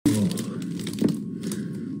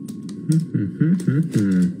Hey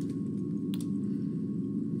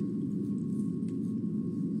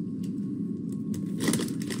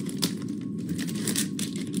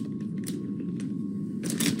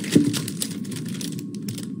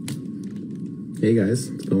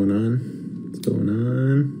guys, what's going on? What's going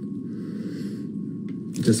on?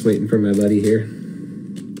 Just waiting for my buddy here.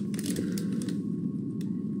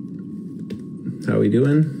 How we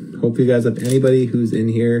doing? Hope you guys have anybody who's in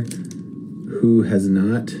here who has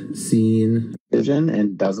not seen Vision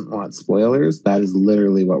and doesn't want spoilers. That is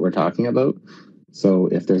literally what we're talking about. So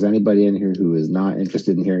if there's anybody in here who is not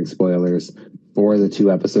interested in hearing spoilers for the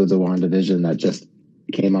 2 episodes of WandaVision that just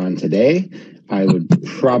came on today, I would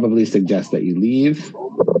probably suggest that you leave.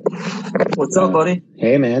 What's up, buddy?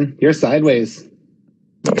 Hey, man. You're sideways.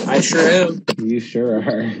 I sure am. You sure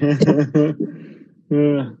are.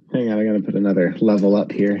 Hang on, I gotta put another level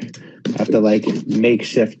up here. I have to, like,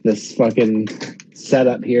 makeshift this fucking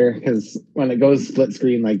setup here, because when it goes split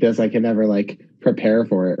screen like this, I can never, like, prepare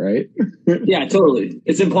for it, right? Yeah, totally.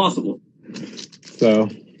 It's impossible. So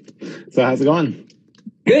how's it going?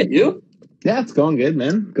 Good, you? Yeah, it's going good,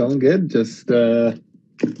 man. Going good. Just, yeah.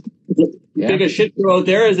 Big a shit show out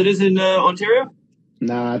there as it is in Ontario?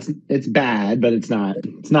 Nah, it's bad, but it's not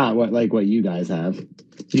what you guys have.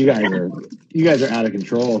 You guys are out of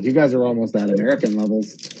control. You guys are almost at American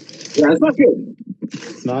levels. Yeah, it's not good.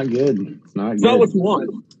 It's not good. It's not what you want.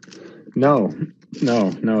 No,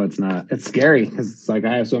 it's not. It's scary because it's like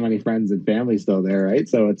I have so many friends and family still there, right?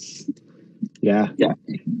 So it's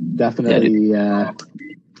definitely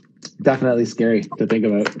definitely scary to think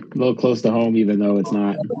about. A little close to home, even though it's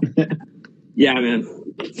not. Yeah, man,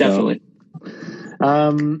 definitely.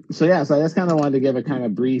 So I just kind of wanted to give a kind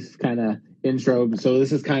of brief kind of intro. So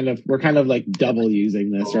this is we're kind of like double using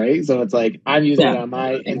this, right? So it's like I'm using it on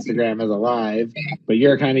my Instagram as a live, but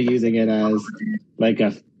you're kind of using it as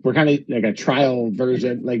we're kind of like a trial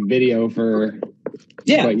version, like video for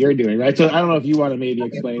what you're doing, right? So I don't know if you want to maybe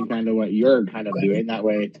explain kind of what you're kind of doing. That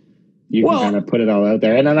way you can kind of put it all out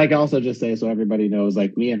there. And then I can also just say, so everybody knows,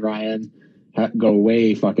 like me and Ryan go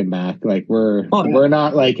way fucking back. Like we're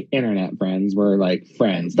not like internet friends. We're like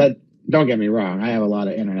friends. That, don't get me wrong, I have a lot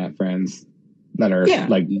of internet friends that are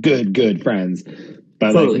like good friends.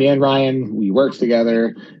 But like me and Ryan, we worked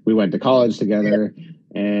together. We went to college together,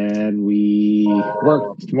 and we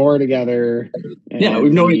worked more together. And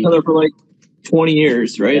we've known each other for like 20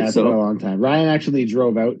 years, right? Yeah, it's been a long time. Ryan actually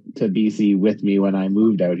drove out to BC with me when I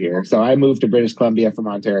moved out here. So I moved to British Columbia from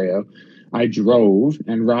Ontario. I drove,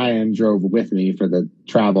 and Ryan drove with me for the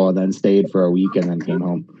travel, and then stayed for a week, and then came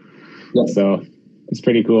home. Yeah. So it's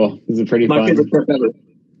pretty cool. It was a pretty fun. Favorite trip ever.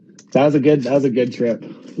 That was a good trip.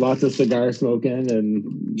 Lots of cigar smoking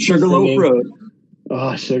and Sugarloaf Road.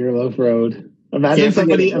 Oh, Sugarloaf Road. Imagine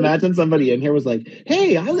somebody in here was like,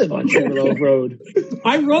 "Hey, I live on Sugarloaf Road.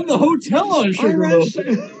 I run the hotel on Sugarloaf."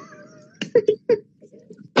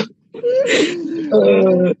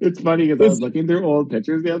 It's funny because I was looking through old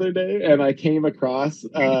pictures the other day, and I came across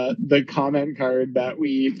the comment card that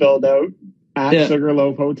we filled out at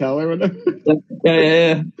Sugarloaf Hotel or whatever.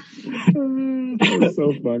 Yeah. That was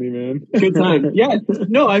so funny, man. Good time. Yeah.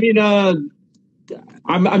 No, I mean,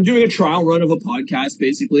 I'm doing a trial run of a podcast.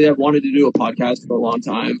 Basically, I've wanted to do a podcast for a long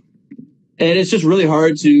time, and it's just really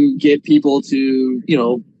hard to get people to,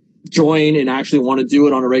 join and actually want to do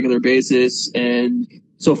it on a regular basis. And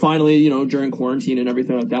so finally, during quarantine and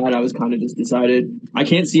everything like that, I was kind of just decided I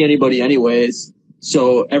can't see anybody anyways.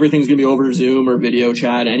 So everything's going to be over Zoom or video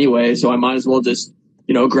chat anyway. So I might as well just,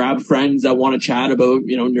 grab friends that want to chat about,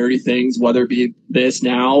 nerdy things, whether it be this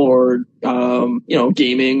now or,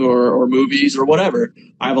 gaming or movies or whatever.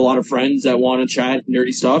 I have a lot of friends that want to chat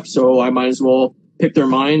nerdy stuff. So I might as well pick their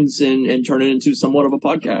minds and turn it into somewhat of a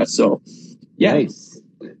podcast. So, yeah. Nice.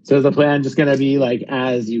 So is the plan just going to be like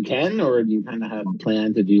as you can, or do you kind of have a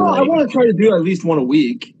plan to do? I want to try to do at least one a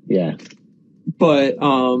week. Yeah. But,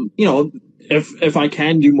 if I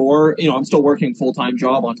can do more, I'm still working full-time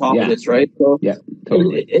job on top of this, right? So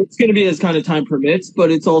totally. It's going to be as kind of time permits,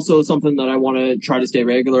 but it's also something that I want to try to stay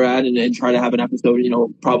regular at and try to have an episode,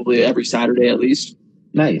 probably every Saturday at least.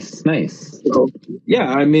 Nice. So,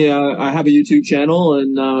 I mean, I have a YouTube channel,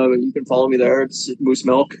 and you can follow me there. It's Moose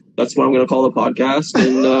Milk. That's what I'm going to call the podcast.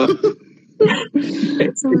 And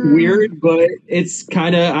it's weird, but it's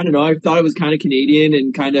kind of, I don't know. I thought it was kind of Canadian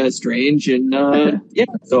and kind of strange, and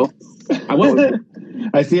so I went with it.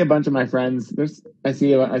 I see a bunch of my friends. I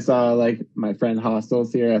saw like my friend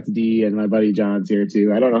Hostel's here, FD, and my buddy John's here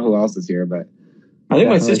too. I don't know who else is here, but I think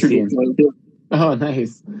my sister did too. Oh,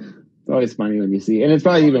 nice. It's always funny when you see, and it's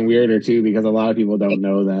probably even weirder too because a lot of people don't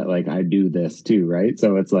know that like I do this too, right?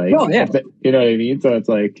 So it's like, you know what I mean? So it's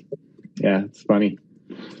like, Yeah, it's funny.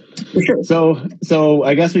 For sure. So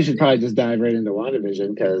I guess we should probably just dive right into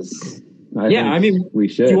WandaVision because I mean, we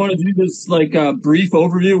should. Do you want to do this like brief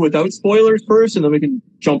overview without spoilers first, and then we can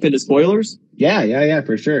jump into spoilers? Yeah,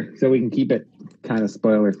 for sure. So we can keep it kind of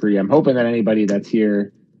spoiler free. I'm hoping that anybody that's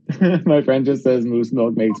here. My friend just says moose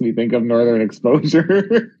milk makes me think of Northern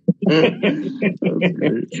Exposure. That's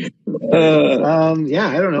great. Yeah,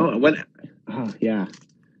 I don't know what. Yeah.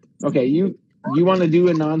 Okay, you want to do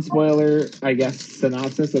a non-spoiler, I guess,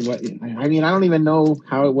 synopsis of what? I mean, I don't even know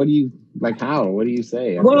how. What do you like? How? What do you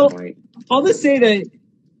say at this point? I'll just say that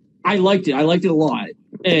I liked it. I liked it a lot.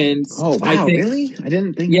 And wow, really? I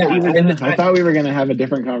didn't think. Yeah, I thought we were gonna have a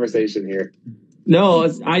different conversation here.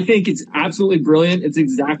 No, I think it's absolutely brilliant. It's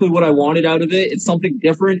exactly what I wanted out of it. It's something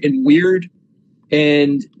different and weird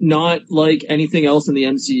and not like anything else in the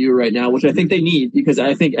MCU right now, which I think they need because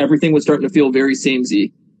I think everything was starting to feel very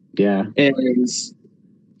samey. Yeah. And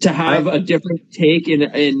to have a different take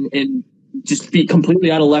and just be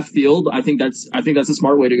completely out of left field, I think that's a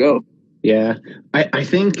smart way to go. Yeah. I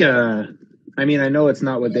think I mean, I know it's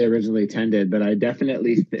not what they originally intended, but I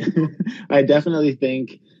definitely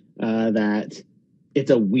think that it's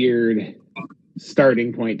a weird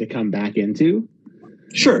starting point to come back into.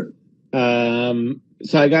 Sure. So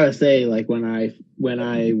I gotta say, like when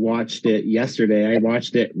I watched it yesterday, I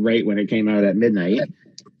watched it right when it came out at midnight.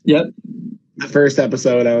 Yep. The first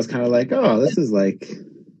episode, I was kind of like, oh, this is like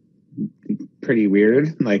pretty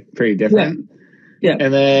weird, like pretty different. Yeah.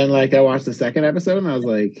 And then like I watched the second episode and I was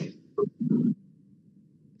like,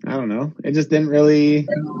 I don't know. It just didn't really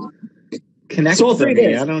connect for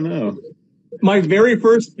me. I don't know. My very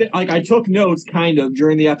first, I took notes kind of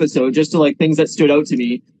during the episode just to like things that stood out to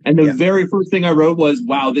me. And the very first thing I wrote was,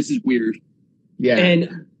 wow, this is weird. Yeah.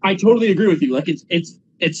 And I totally agree with you. Like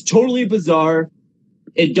it's totally bizarre.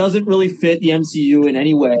 It doesn't really fit the MCU in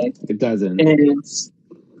any way. It doesn't.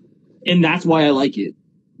 And that's why I like it.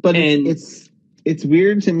 But it's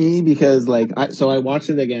weird to me because like, I watched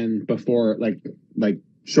it again before, like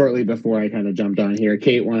shortly before I kind of jumped on here.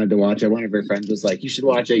 Kate wanted to watch it. One of her friends was like, you should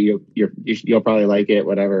watch it. You'll probably like it,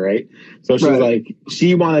 whatever. Right. So she's like,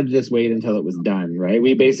 she wanted to just wait until it was done. Right.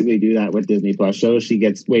 We basically do that with Disney Plus shows. She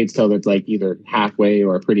waits till it's like either halfway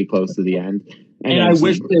or pretty close to the end. And I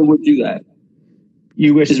wish they would do that.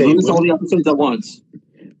 You wish they release all the episodes at once.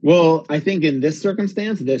 Well, I think in this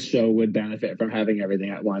circumstance, this show would benefit from having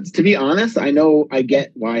everything at once. To be honest, I know I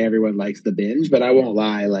get why everyone likes the binge, but I won't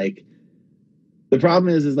lie. Like, the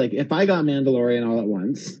problem is like if I got Mandalorian all at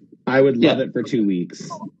once, I would love it for 2 weeks,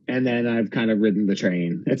 and then I've kind of ridden the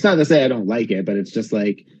train. It's not to say I don't like it, but it's just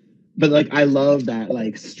like, I love that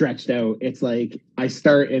like stretched out. It's like I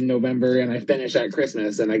start in November and I finish at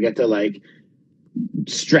Christmas, and I get to like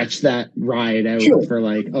stretch that ride out for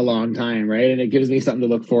like a long time, right? And it gives me something to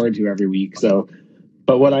look forward to every week. So,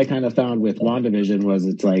 but what I kind of found with WandaVision was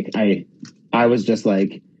it's like I was just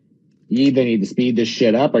like, you either need to speed this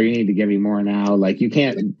shit up or you need to give me more now. Like you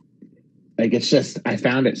can't, like it's just, I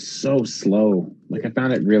found it so slow. Like I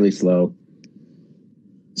found it really slow.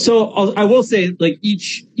 So I will say, like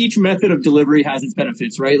each method of delivery has its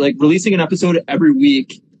benefits, right? Like releasing an episode every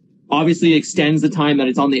week obviously extends the time that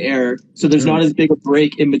it's on the air, so there's not as big a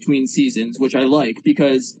break in between seasons, which I like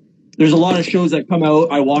because there's a lot of shows that come out,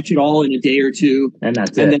 I watch it all in a day or two, and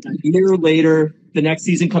that's it. And then a year later, the next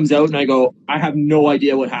season comes out, and I go, I have no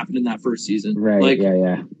idea what happened in that first season. Right? Like,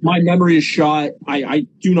 yeah. My memory is shot. I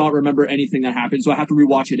do not remember anything that happened, so I have to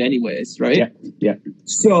rewatch it anyways, right? Yeah.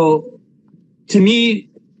 So, to me,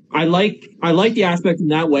 I like the aspect in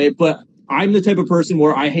that way, but I'm the type of person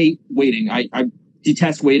where I hate waiting. I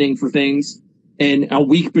detest waiting for things, and a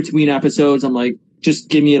week between episodes, I'm like, just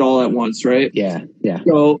give me it all at once, right? Yeah.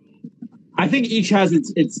 So I think each has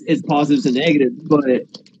its positives and negatives, but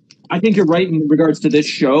I think you're right in regards to this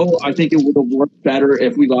show. I think it would have worked better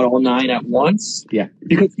if we got all 9 at once. Yeah.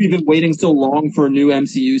 Because we've been waiting so long for new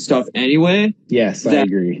MCU stuff anyway. Yes, I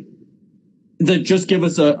agree. That just give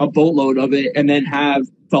us a boatload of it and then have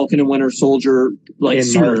Falcon and Winter Soldier like in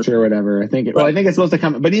sooner. March or whatever. I think it's supposed to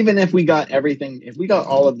come. But even if we got everything, if we got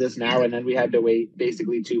all of this now and then we had to wait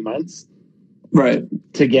basically 2 months, right,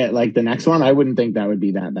 to get like the next one, I wouldn't think that would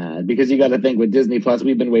be that bad because you got to think with Disney Plus,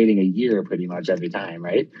 we've been waiting a year pretty much every time,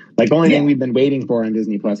 right? Like the only thing we've been waiting for on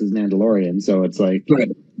Disney Plus is Mandalorian, so it's like, you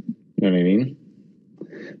know what I mean?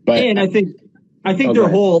 But and I think their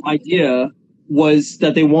whole idea was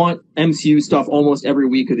that they want MCU stuff almost every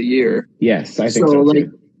week of the year. Yes, I think so like,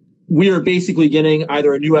 too. We are basically getting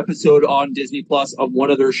either a new episode on Disney Plus of one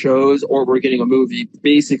of their shows, or we're getting a movie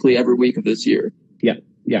basically every week of this year.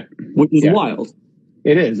 Yeah. Which is wild.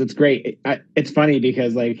 It is. It's great. It's funny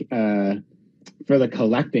because like for the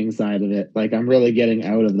collecting side of it, like I'm really getting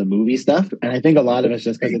out of the movie stuff. And I think a lot of it's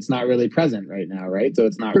just because it's not really present right now, right? So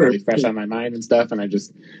it's not really fresh on my mind and stuff, and I'm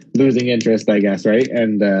just losing interest, I guess, right?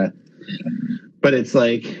 And but it's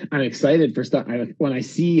like I'm excited for stuff. When I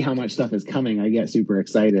see how much stuff is coming, I get super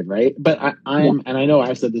excited, right? But I'm and I know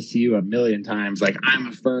I've said this to you a million times, like I'm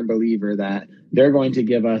a firm believer that they're going to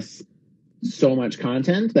give us so much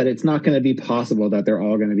content that it's not going to be possible that they're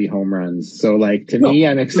all going to be home runs. So like to me,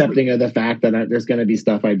 I'm accepting of the fact that there's going to be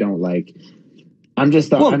stuff I don't like. I'm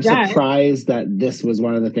surprised that this was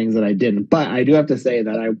one of the things that I didn't. But I do have to say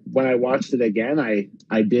that when I watched it again,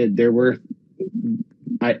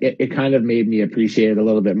 it kind of made me appreciate it a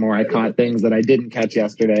little bit more. I caught things that I didn't catch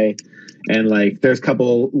yesterday, and like there's a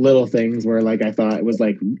couple little things where like I thought it was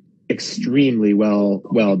like extremely well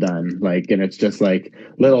done, like, and it's just like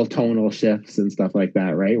little tonal shifts and stuff like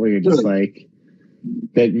that, right, where you're just like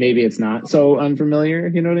that maybe it's not so unfamiliar,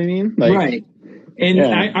 you know what I mean, like, right. And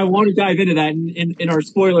yeah. I want to dive into that in our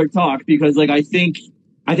spoiler talk, because like I think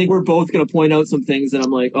we're both going to point out some things that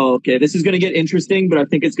I'm like, oh, okay, this is going to get interesting, but I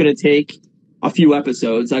think it's going to take a few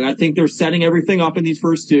episodes. Like I think they're setting everything up in these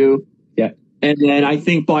first two, and then I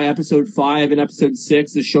think by episode 5 and episode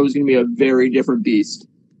 6 the show's going to be a very different beast.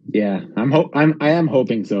 Yeah, I am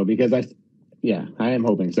hoping so, because I am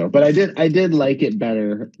hoping so. But I did like it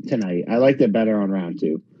better tonight. I liked it better on round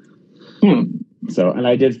 2. So, and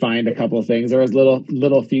I did find a couple of things. There was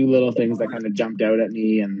few little things that kind of jumped out at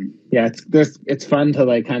me, and yeah, it's fun to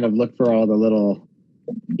like kind of look for all the little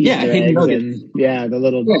Easter eggs and the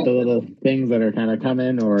little things that are kind of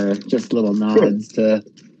coming, or just little nods to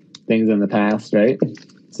things in the past, right?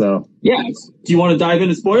 So yeah. Do you want to dive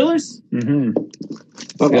into spoilers? Mm-hmm.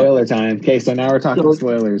 Okay. Spoiler time. Okay, so now we're talking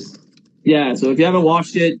spoilers. Yeah, so if you haven't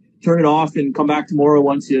watched it, turn it off and come back tomorrow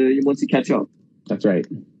once you catch up. That's right.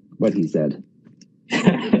 What he said.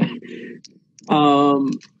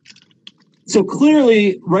 So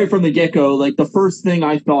clearly, right from the get-go, like the first thing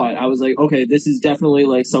I thought, I was like, okay, this is definitely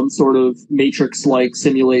like some sort of Matrix-like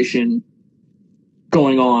simulation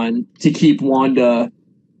going on to keep Wanda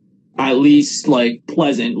at least like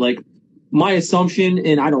pleasant. Like my assumption,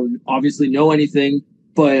 and I don't obviously know anything,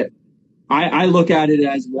 but I look at it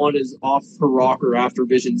as Wanda's off her rocker after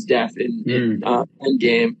Vision's death in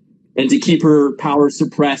Endgame, and to keep her power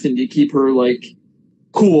suppressed and to keep her like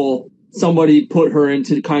cool, somebody put her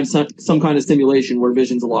into some kind of simulation where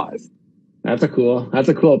Vision's alive. That's a cool.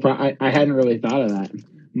 I hadn't really thought of that.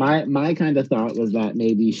 My kind of thought was that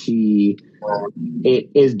maybe she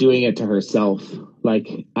is doing it to herself.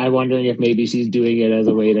 Like, I'm wondering if maybe she's doing it as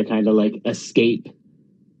a way to kind of like escape,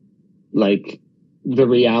 like, the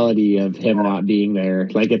reality of him not being there.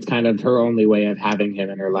 Like, it's kind of her only way of having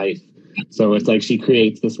him in her life. So it's like she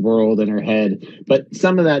creates this world in her head. But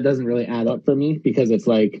some of that doesn't really add up for me, because it's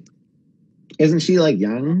like, isn't she like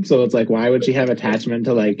young? So it's like, why would she have attachment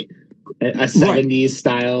to like a 70s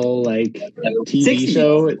style like TV 60s.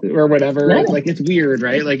 Show or whatever? Yeah. Like, it's weird,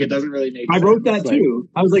 right? Like, it doesn't really make sense. I wrote that too.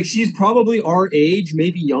 I was like, she's probably our age,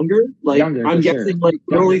 maybe younger. Like, younger, I'm guessing like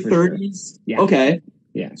early 30s. Sure. Yeah. Okay.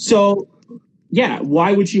 Yeah. So yeah,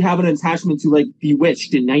 why would she have an attachment to like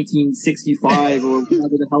Bewitched in 1965 or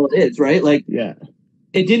whatever the hell it is, right? Like, yeah,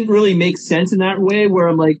 it didn't really make sense in that way, where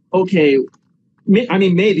I'm like, okay, I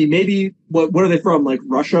mean, maybe what are they from? Like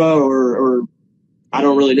Russia or I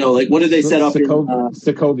don't really know. Like, what did they set up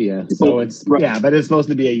Sokovia. So it's but it's supposed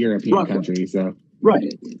to be a European country. So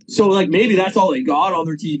right. So like maybe that's all they got on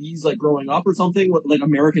their TVs, like growing up or something. Like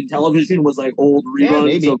American television was like old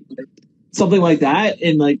reruns of something like that,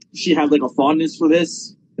 and like she had like a fondness for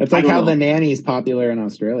this. That's like how The Nanny's popular in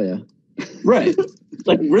Australia. Right.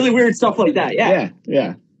 Like really weird stuff like that.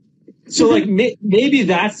 Yeah. So like maybe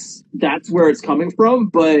that's where it's coming from,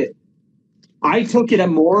 but I took it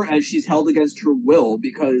more as she's held against her will,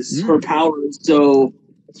 because her power is so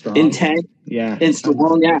intense and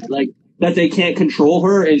strong, like that they can't control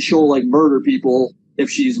her, and she'll like murder people if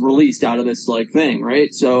she's released out of this like thing,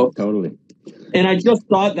 right? So totally. And I just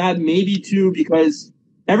thought that maybe too, because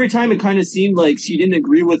every time it kind of seemed like she didn't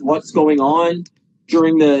agree with what's going on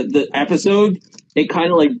during the episode, it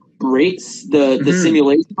kind of like breaks the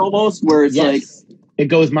simulation almost, where it's like it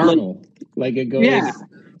goes Marvel, like it goes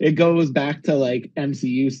it goes back to like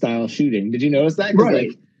MCU style shooting. Did you notice that? Right.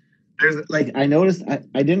 Like, there's like I noticed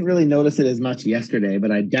I didn't really notice it as much yesterday, but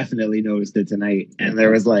I definitely noticed it tonight. And there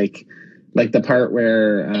was like the part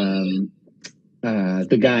where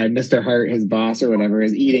the guy, Mr. Hart, his boss or whatever,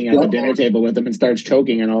 is eating at the dinner table with him and starts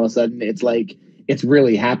choking, and all of a sudden it's like it's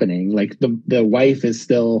really happening. Like the wife is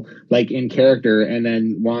still like in character, and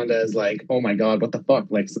then Wanda is like, oh my god, what the fuck?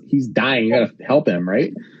 Like, he's dying, you gotta help him,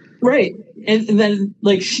 right? Right. And then,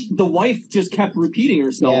 like, the wife just kept repeating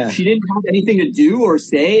herself. Yeah. She didn't have anything to do or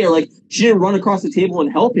say, or, like, she didn't run across the table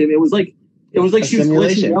and help him. It was like she was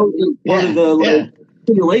glitching out in part of the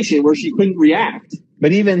simulation where she couldn't react.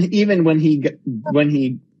 But even when he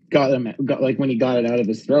got it out of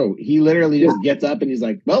his throat, he literally just gets up and he's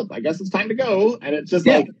like, well, I guess it's time to go. And it's just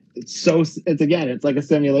like, it's like a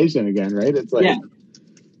simulation again, right? It's like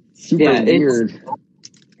super weird.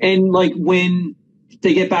 And like when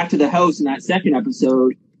they get back to the house in that second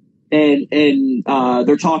episode and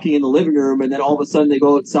they're talking in the living room, and then all of a sudden they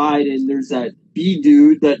go outside and there's that bee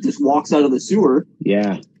dude that just walks out of the sewer.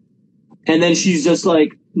 Yeah. And then she's just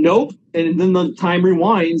like, nope. And then the time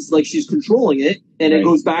rewinds, like she's controlling it, and it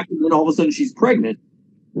goes back, and then all of a sudden she's pregnant.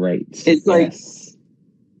 Right. It's like,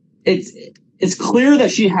 it's clear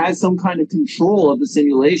that she has some kind of control of the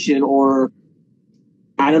simulation, or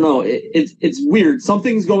I don't know. It's weird.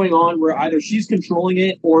 Something's going on where either she's controlling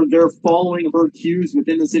it or they're following her cues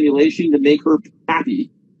within the simulation to make her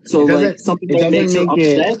happy. So like something that makes her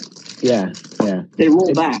upset. Yeah. They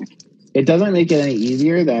roll back. It doesn't make it any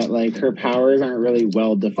easier that like her powers aren't really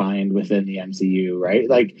well defined within the MCU, right?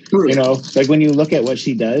 Like, you know, like when you look at what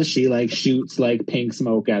she does, she like shoots like pink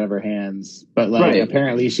smoke out of her hands, but like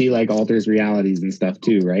apparently she like alters realities and stuff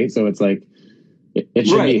too, right? So it's like it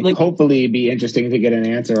should be like, hopefully be interesting to get an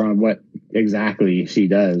answer on what exactly she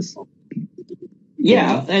does.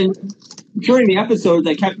 Yeah, and during the episode,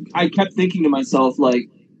 I kept thinking to myself, like,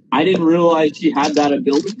 I didn't realize she had that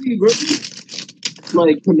ability, really.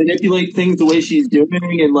 Like to manipulate things the way she's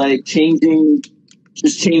doing and like changing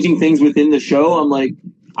things within the show. I'm like,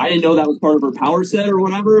 I didn't know that was part of her power set or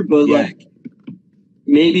whatever, but like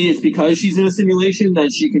maybe it's because she's in a simulation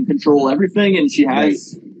that she can control everything and she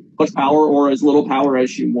has much power or as little power as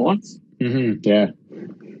she wants. Mm-hmm. Yeah.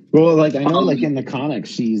 Well, like I know, like in the comics,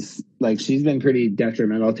 she's been pretty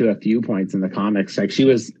detrimental to a few points in the comics. Like she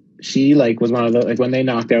was one of the, like when they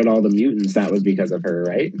knocked out all the mutants, that was because of her,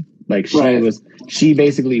 right? Like she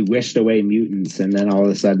basically wished away mutants, and then all of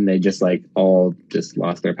a sudden they just like all just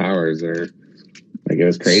lost their powers, or like it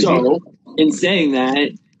was crazy. So, in saying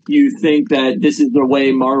that, you think that this is the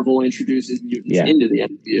way Marvel introduces mutants into the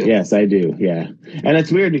MCU? Yes, I do. Yeah, and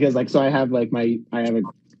it's weird because like, so I have a little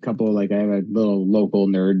local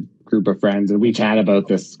nerd group of friends, and we chat about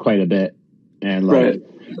this quite a bit, and like.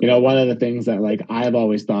 You know, one of the things that like I've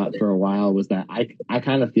always thought for a while was that I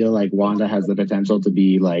kind of feel like Wanda has the potential to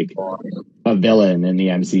be like a villain in the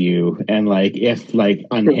MCU, and like if like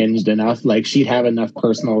unhinged enough, like she'd have enough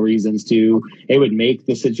personal reasons to, it would make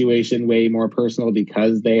the situation way more personal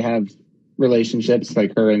because they have relationships,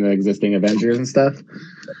 like her and the existing Avengers and stuff.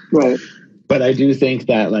 Right. But I do think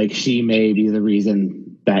that like she may be the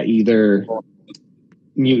reason that either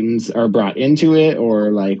mutants are brought into it,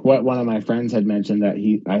 or like what one of my friends had mentioned that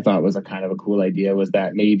I thought was a kind of a cool idea was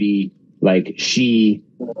that maybe like she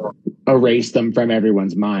erased them from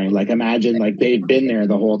everyone's mind. Like imagine like they've been there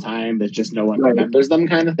the whole time, but just no one remembers them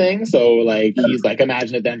kind of thing. So like he's like,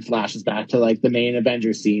 imagine it then flashes back to like the main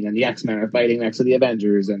Avengers scene and the X-Men are fighting next to the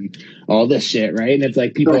Avengers and all this shit, right? And it's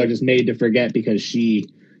like people are just made to forget because she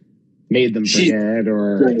made them forget,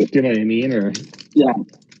 or do you know what I mean? Or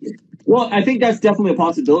well, I think that's definitely a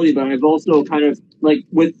possibility, but I've also kind of, like,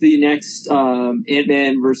 with the next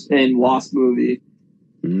Ant-Man and Wasp movie,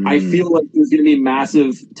 I feel like there's going to be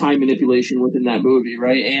massive time manipulation within that movie,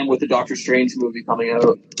 right? And with the Doctor Strange movie coming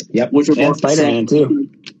out. Yep, which and Spider-Man, too.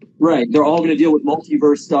 Right, they're all going to deal with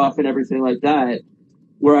multiverse stuff and everything like that,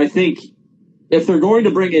 where I think if they're going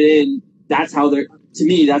to bring it in, that's how they're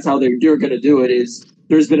going to do it, is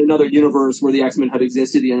there's been another universe where the X-Men have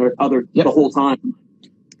existed the whole time.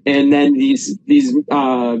 And then these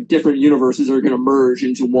different universes are going to merge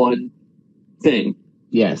into one thing.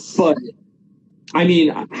 Yes. But I mean,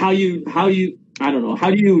 how do you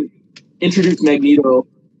introduce Magneto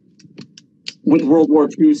with World War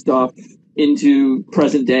II stuff into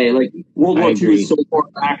present day? Like World War II is so far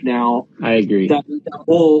back now. I agree. That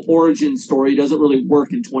whole origin story doesn't really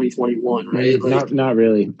work in 2021, right? Like, not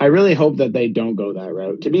really. I really hope that they don't go that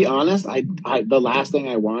route. To be honest, I the last thing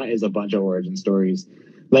I want is a bunch of origin stories.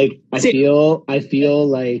 Like I feel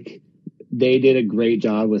like they did a great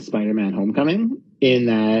job with Spider-Man Homecoming in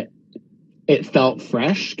that it felt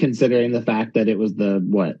fresh, considering the fact that it was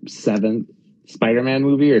the seventh Spider-Man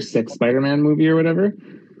movie or sixth Spider-Man movie or whatever.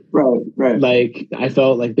 Right. Like I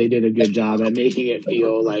felt like they did a good job at making it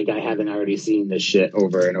feel like I haven't already seen this shit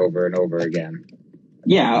over and over and over again.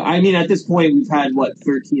 Yeah, I mean, at this point, we've had,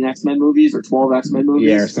 13 X-Men movies or 12 X-Men movies?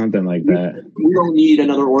 Yeah, or something like that. We don't need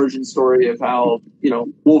another origin story of how,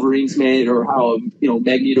 Wolverine's made or how,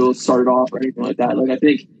 Magneto started off or anything like that. Like, I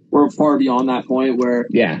think we're far beyond that point where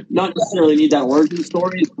not necessarily need that origin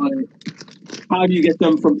story, but how do you get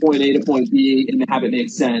them from point A to point B and have it make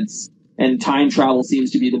sense? And time travel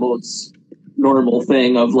seems to be the most normal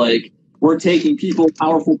thing of like, we're taking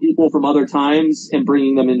powerful people from other times and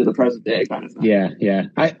bringing them into the present day kind of thing. Yeah.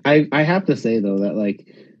 I have to say though that like,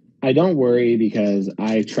 I don't worry because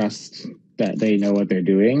I trust that they know what they're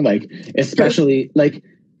doing. Like, especially like,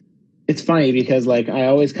 it's funny because like, I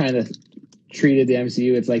always kind of treated the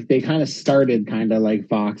MCU, it's like they kind of started kind of like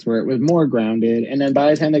Fox where it was more grounded. And then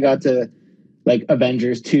by the time they got to like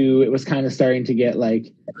Avengers 2, it was kind of starting to get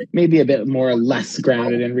like maybe a bit more less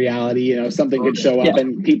grounded in reality. You know, something could show up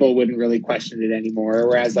and people wouldn't really question it anymore.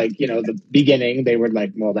 Whereas like, you know, the beginning, they were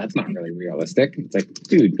like, well, that's not really realistic. It's like,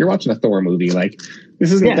 dude, you're watching a Thor movie. Like,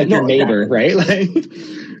 this isn't your neighbor, right? Like,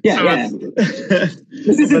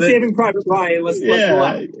 this isn't Saving Private Ryan. Let's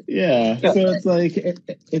yeah. So it's like,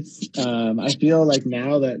 I feel like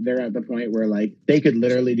now that they're at the point where like they could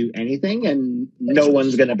literally do anything and no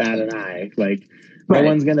one's going to bat an eye. Like, no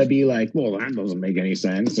one's going to be like, well, that doesn't make any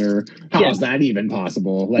sense, or how is that even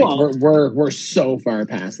possible? Like, we're so far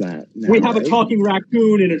past that now, we have a talking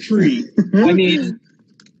raccoon in a tree. I mean,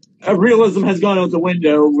 realism has gone out the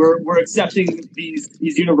window. We're accepting these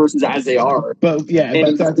universes as they are. But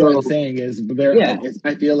that's what I'm saying is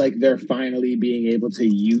I feel like they're finally being able to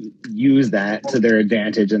use that to their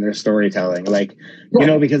advantage in their storytelling. Like, you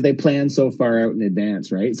know, because they plan so far out in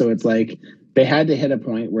advance, right? So it's like they had to hit a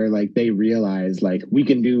point where like they realized like we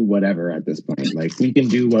can do whatever at this point. Like, we can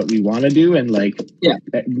do what we want to do, and like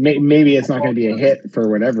maybe it's not going to be a hit for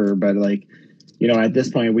whatever, but like, you know, at this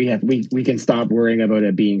point we can stop worrying about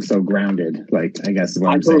it being so grounded. Like, I guess is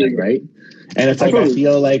what I'm saying, right? And it's like, I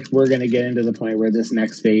feel like we're going to get into the point where this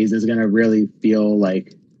next phase is going to really feel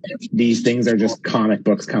like these things are just comic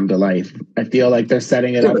books come to life. I feel like they're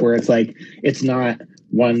setting it up where it's like, it's not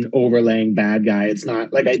one overlaying bad guy. It's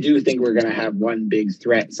not like, I do think we're going to have one big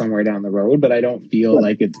threat somewhere down the road, but I don't feel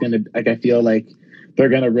like it's going to, like, I feel like they're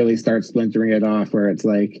going to really start splintering it off where it's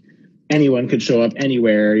like, anyone could show up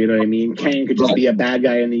anywhere, you know what I mean? Kang could just be a bad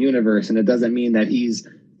guy in the universe, and it doesn't mean that he's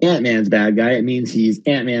Ant-Man's bad guy. It means he's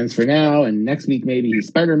Ant-Man's for now, and next week maybe he's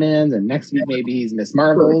Spider-Man's, and next week maybe he's Miss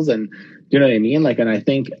Marvel's, and you know what I mean? Like, and I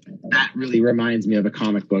think that really reminds me of a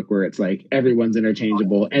comic book where it's like everyone's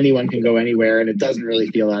interchangeable, anyone can go anywhere, and it doesn't really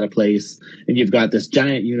feel out of place, and you've got this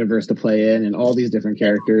giant universe to play in, and all these different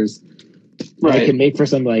characters. It can make for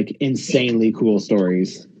some like insanely cool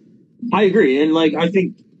stories. I agree, and like I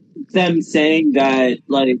think them saying that,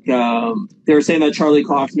 like, they were saying that Charlie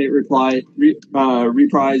Cox may reprise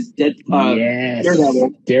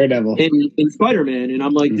Daredevil in Spider-Man, and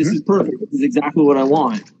I'm like, this is perfect. This is exactly what I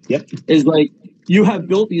want. Yep. Is like, you have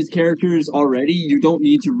built these characters already. You don't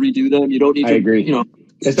need to redo them. You don't need to. I agree. You know,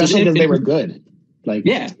 especially because they were good. Like,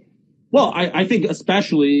 well, I think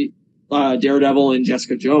especially Daredevil and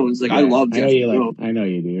Jessica Jones. Like, I love Jessica Jones. I know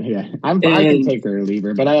you do. Yeah, I can take her or leave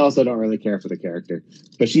her, but I also don't really care for the character.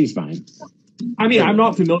 But she's fine. I mean, I'm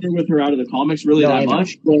not familiar with her out of the comics really that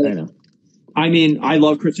much. But I know. I mean, I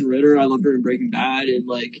love Kristen Ritter. I loved her in Breaking Bad, and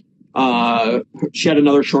like, she had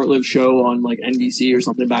another short-lived show on like NBC or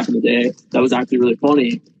something back in the day that was actually really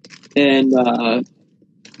funny. And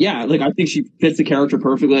like, I think she fits the character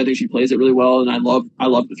perfectly. I think she plays it really well, and I love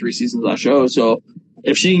the 3 seasons of that show. So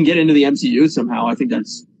if she can get into the MCU somehow, I think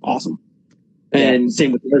that's awesome. And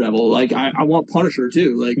same with Daredevil. Like, I want Punisher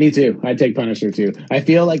too. Like, me too. I'd take Punisher too. I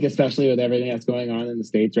feel like, especially with everything that's going on in the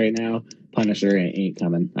States right now, Punisher ain't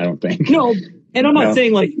coming. I don't think. No, and I'm not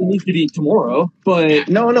saying like it needs to be tomorrow, but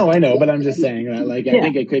no, I know, but I'm just saying that, like, I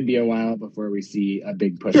think it could be a while before we see a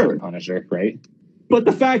big push for Punisher, right? But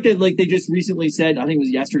the fact that, like, they just recently said, I think it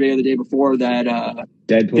was yesterday or the day before, that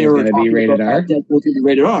Deadpool's going to be rated R. Deadpool's going to be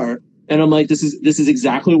rated R. And I'm like, this is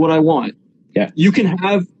exactly what I want. Yeah. You can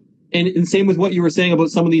have, and same with what you were saying about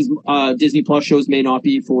some of these Disney Plus shows may not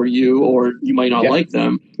be for you, or you might not like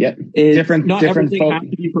them. Yeah. Not everything has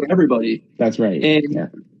to be for everybody. That's right. And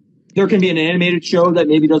there can be an animated show that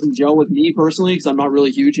maybe doesn't gel with me personally, because I'm not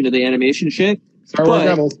really huge into the animation shit. Star Wars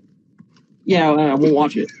Rebels. Yeah, I won't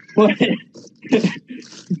watch it. But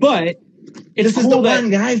this is the one,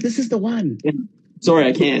 guys. This is the one. Sorry,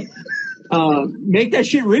 I can't. Make that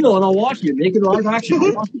shit real and I'll watch it. Make it live action.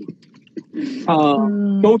 I'll watch it.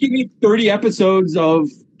 Don't give me 30 episodes of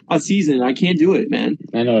a season. I can't do it, man.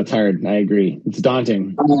 I know, it's hard. I agree. It's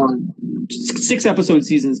daunting. 6 episode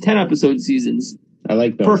seasons, 10 episode seasons. I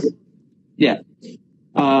like those. Perfect. Yeah.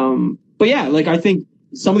 But yeah, like, I think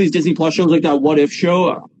some of these Disney Plus shows, like that What If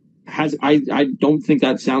show, I don't think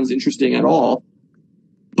that sounds interesting at all.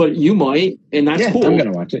 But you might, and that's cool. I'm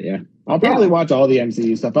gonna watch it. Yeah, I'll probably watch all the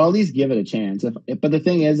MCU stuff. I'll at least give it a chance. But the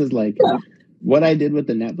thing is like what I did with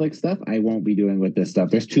the Netflix stuff, I won't be doing with this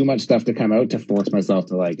stuff. There's too much stuff to come out to force myself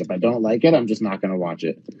to like. If I don't like it, I'm just not going to watch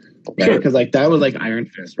it. Right? Because like that was like Iron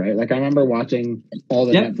Fist, right? Like I remember watching all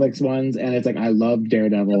the Netflix ones, and it's like I love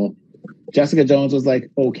Daredevil. Jessica Jones was like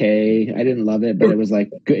okay. I didn't love it, but it was like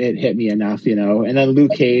it hit me enough, you know. And then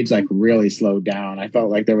Luke Cage like really slowed down. I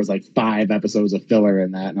felt like there was like 5 episodes of filler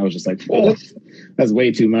in that, and I was just like, oh, that's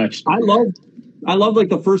way too much. I love like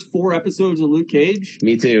the first 4 episodes of Luke Cage.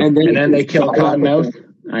 Me too. And then they killed Cottonmouth.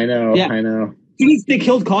 I know. Yeah. I know. They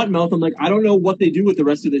killed Cottonmouth. I'm like, I don't know what they do with the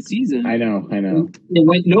rest of the season. I know. It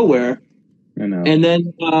went nowhere. I know. And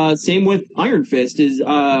then same with Iron Fist is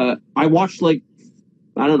I watched like,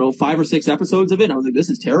 I don't know, 5 or 6 episodes of it. And I was like, this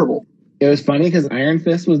is terrible. It was funny because Iron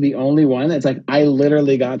Fist was the only one. It's like I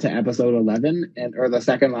literally got to episode 11 or the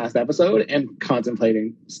second last episode and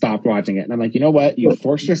contemplating, stopped watching it. And I'm like, you know what? You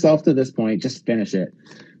forced yourself to this point. Just finish it.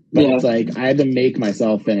 But it's like I had to make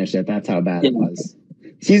myself finish it. That's how bad it was.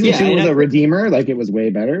 Season 2 was a redeemer. Like it was way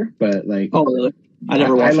better. But like, oh really? I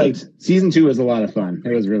never watched it. Season 2 was a lot of fun.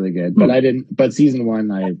 It was really good. But I didn't. But season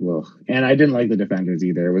 1, and I didn't like the Defenders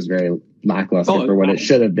either. It was very lackluster for what it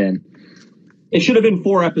should have been. It should have been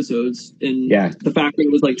 4 episodes, and the fact that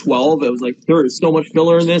it was like 12, it was like there is so much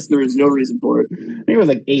filler in this. There is no reason for it. I think it was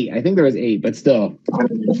like 8. I think there was 8, but still,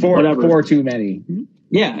 4 too many.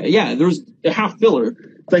 Yeah. There's a half filler.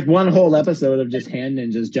 It's like one whole episode of just hand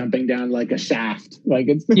ninjas jumping down like a shaft. Like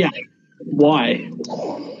it's why?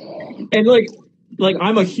 And like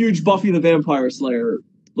I'm a huge Buffy the Vampire Slayer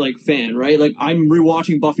like fan, right? Like I'm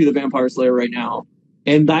rewatching Buffy the Vampire Slayer right now,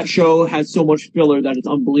 and that show has so much filler that it's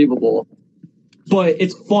unbelievable. But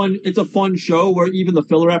it's fun. It's a fun show where even the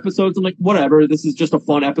filler episodes, I'm like, whatever. This is just a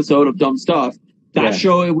fun episode of dumb stuff. That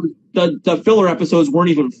show, it was, the filler episodes weren't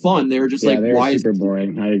even fun. They were just like, they were super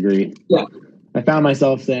boring. I agree. Yeah. I found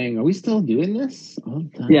myself saying, are we still doing this all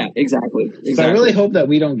the time? Yeah, exactly. So I really hope that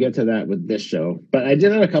we don't get to that with this show. But I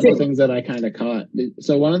did have a couple of things that I kind of caught.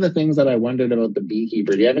 So one of the things that I wondered about the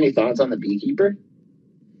Beekeeper, do you have any thoughts on the Beekeeper?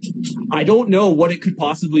 I don't know what it could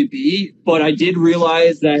possibly be, but I did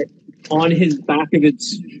realize that on his back of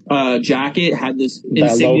its jacket had this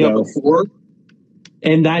insignia before,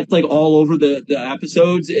 and that's like all over the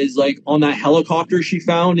episodes is like on that helicopter she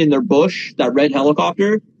found in their bush, that red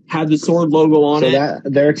helicopter had the sword logo on it. So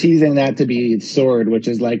they're teasing that to be sword, which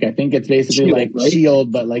is like, I think it's basically shield, like right?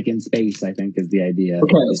 Shield, but like in space, I think is the idea.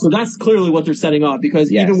 Okay, so that's clearly what they're setting up,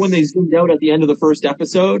 because even when they zoomed out at the end of the first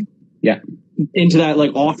episode, into that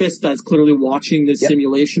like office that's clearly watching this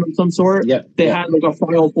simulation of some sort. They had like a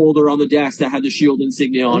file folder on the desk that had the shield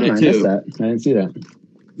insignia on it too. I didn't see that.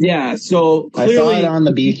 Yeah, so clearly, I saw it on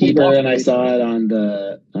the Beekeeper and I saw it on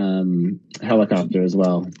the helicopter as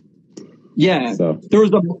well. Yeah, so there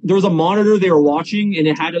was a monitor they were watching, and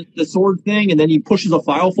it had the sword thing, and then he pushes a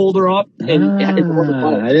file folder up, and I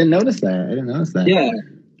didn't notice that. Yeah,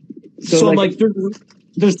 so like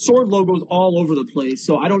there's sword logos all over the place.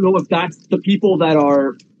 So I don't know if that's the people that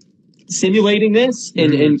are simulating this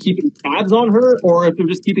and keeping tabs on her, or if they're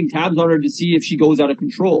just keeping tabs on her to see if she goes out of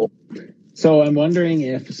control. So I'm wondering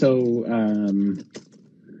if so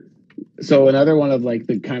another one of like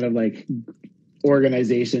the kind of like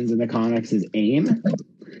organizations in the comics is AIM,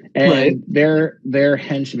 and their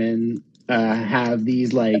henchmen have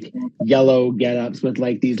these like yellow get-ups with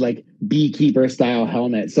like these like beekeeper style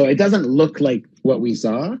helmets. So it doesn't look like what we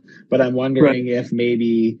saw, but I'm wondering if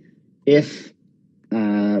maybe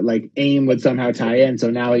like AIM would somehow tie in. So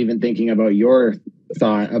now even thinking about your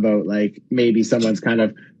thought about like maybe someone's kind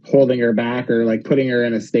of holding her back or like putting her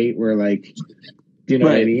in a state where like, do you know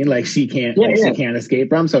what I mean? Like she can't she can't escape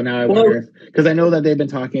from. So now I wonder because I know that they've been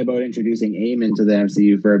talking about introducing AIM into the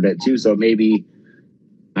MCU for a bit too. So maybe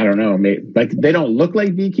I don't know, maybe like they don't look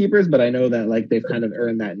like beekeepers, but I know that like they've kind of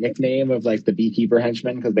earned that nickname of like the beekeeper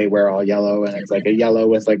henchmen because they wear all yellow and it's like a yellow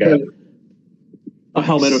with like a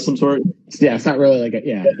helmet of some sort. Yeah, it's not really like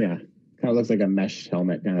kind of looks like a mesh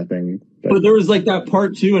helmet kind of thing. But there was like that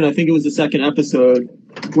part too, and I think it was the second episode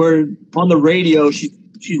where on the radio she's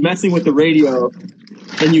messing with the radio,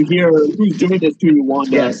 and you hear who's doing this to you,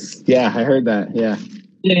 Wanda. Yes, yeah, I heard that. Yeah,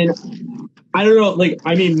 and I don't know, like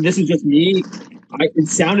I mean, this is just me. It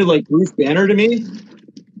sounded like Bruce Banner to me.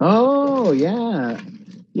 Oh yeah,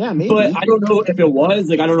 maybe. But I don't know if it was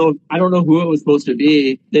like I don't know who it was supposed to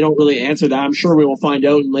be. They don't really answer that. I'm sure we will find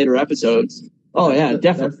out in later episodes. Oh yeah,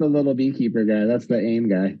 definitely. That's the little beekeeper guy. That's the AIM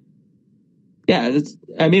guy. Yeah,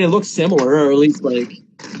 I mean, it looks similar, or at least like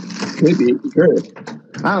could be for sure.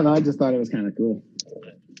 I don't know. I just thought it was kind of cool.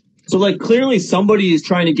 So like clearly somebody is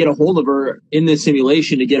trying to get a hold of her in this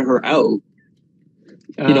simulation to get her out.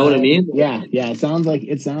 You know what I mean? Yeah. It sounds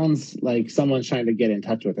like someone's trying to get in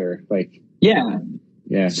touch with her. Like, yeah.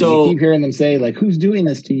 So you keep hearing them say, like, "Who's doing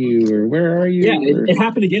this to you?" or "Where are you?" Yeah, it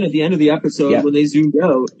happened again at the end of the episode when they zoomed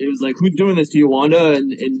out. It was like, "Who's doing this to you, Wanda?"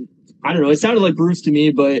 And I don't know. It sounded like Bruce to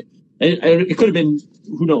me, but it could have been,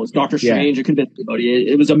 who knows, Doctor Strange. It could have been anybody.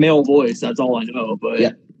 It was a male voice. That's all I know.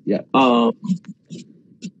 But I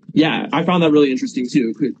found that really interesting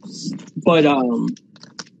too. But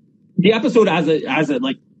the episode as a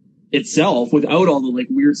like itself, without all the like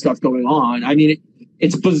weird stuff going on, I mean,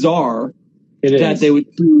 it's bizarre. They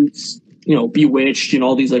would do, Bewitched and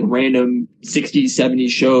all these like random 60s,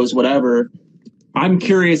 70s shows, whatever. I'm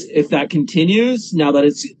curious if that continues now that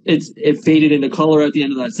it faded into color at the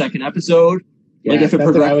end of that second episode. Yeah, like if that's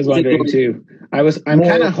what I was wondering too. I'm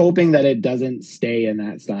kind of hoping that it doesn't stay in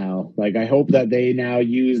that style. Like I hope that they now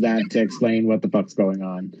use that to explain what the fuck's going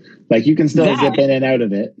on. Like you can still zip in and out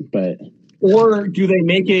of it, but or do they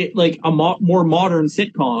make it like a more modern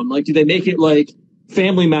sitcom? Like do they make it like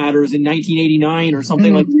Family Matters in 1989 or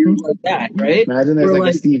something like weird like that, right? Imagine there's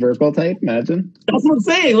like a Steve Urkel type. Imagine. That's what I'm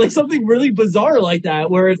saying. Like something really bizarre like that,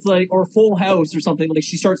 where it's like, or Full House or something. Like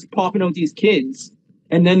she starts popping out these kids,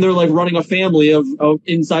 and then they're like running a family of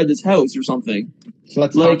inside this house or something. So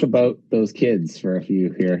let's talk about those kids for a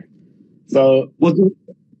few here. So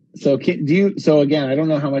again, I don't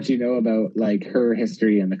know how much you know about like her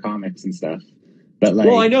history in the comics and stuff, but like,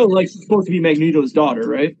 well, I know like she's supposed to be Magneto's daughter,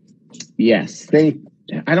 right? Yes, I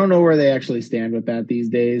don't know where they actually stand with that these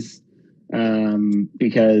days,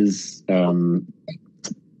 because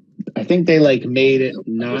I think they like made it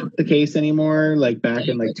not the case anymore. Like back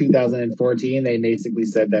in like 2014, they basically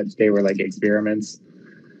said that they were like experiments,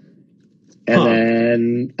 and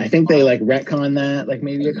then I think they like retconned that like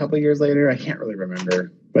maybe a couple years later. I can't really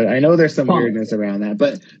remember, but I know there's some weirdness around that.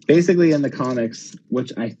 But basically, in the comics,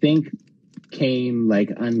 which I think came like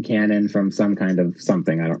uncanon from some kind of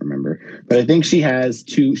something, I don't remember, but I think she has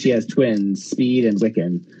twins, Speed and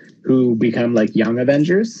Wiccan, who become like young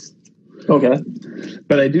Avengers. Okay.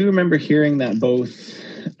 But I do remember hearing that both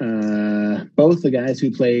the guys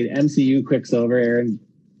who played MCU Quicksilver, Aaron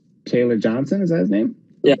Taylor Johnson, is that his name?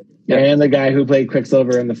 Yeah. And the guy who played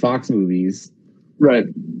Quicksilver in the Fox movies, right?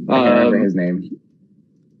 I can't remember his name.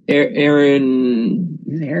 Aaron.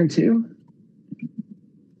 Is it Aaron too?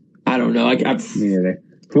 I don't know. Me neither.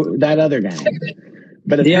 That other guy.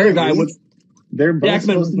 But the other guy was. They're both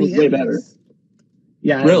X-Men supposed to be way better.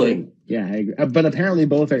 Yeah. Really? Yeah. I agree. But apparently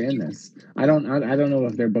both are in this. I don't know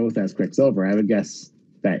if they're both as Quicksilver. I would guess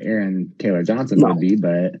that Aaron Taylor Johnson would be,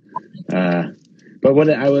 but what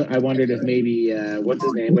I wondered if maybe what's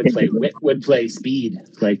his name would play Speed,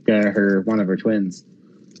 like one of her twins.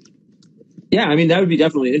 Yeah, I mean that would be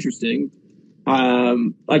definitely interesting.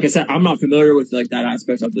 Like I said, I'm not familiar with like that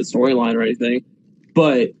aspect of the storyline or anything,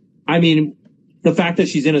 but I mean, the fact that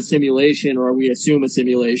she's in a simulation, or we assume a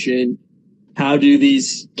simulation, how do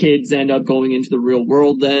these kids end up going into the real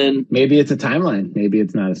world then? Maybe it's a timeline. Maybe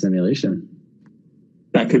it's not a simulation.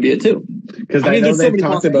 That could be it too. Because I know they've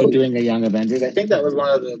talked about doing a Young Avengers. I think that was one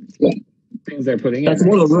of the things they're putting in. That's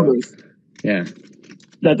one of the rumors. Yeah.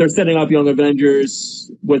 That they're setting up Young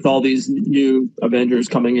Avengers with all these new Avengers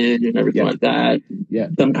coming in and everything like that. Yeah.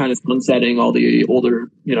 Them kind of sunsetting all the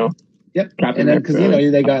older, Yep. Captain and then because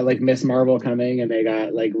they got like Miss Marvel coming, and they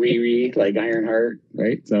got like Riri, like Ironheart,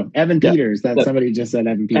 right? So Evan Peters. That's somebody just said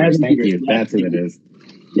Evan Peters. Thank you. Yeah. That's who it is.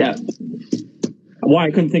 Yeah. Why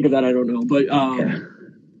I couldn't think of that, I don't know. But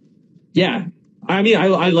yeah. I mean,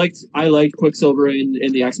 I liked Quicksilver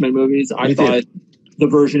in the X-Men movies. I thought the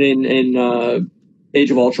version in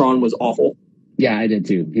Age of Ultron was awful. Yeah, I did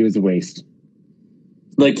too. He was a waste.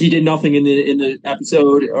 Like he did nothing in the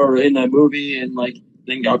episode or in that movie, and like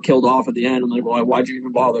then got killed off at the end. I'm like, well, why'd you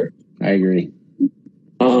even bother? I agree.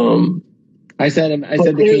 I said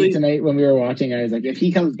to Kate tonight when we were watching, I was like, if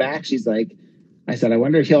he comes back, I said, I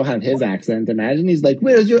wonder if he'll have his accent. Imagine he's like,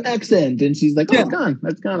 where's your accent? And she's like, oh, it's gone.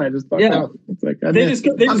 That's gone. I just fucked out. It's like, I'm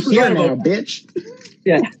here now, bitch.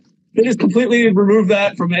 Yeah. They just completely removed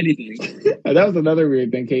that from anything. That was another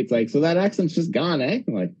weird thing. Kate's like, so that accent's just gone, eh?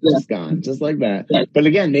 I'm like, just gone, just like that. Yeah. But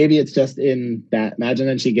again, maybe it's just in that. Imagine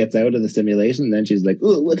then she gets out of the simulation, and then she's like,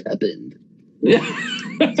 oh, what happened? Yeah.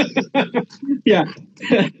 Yeah.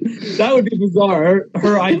 That would be bizarre.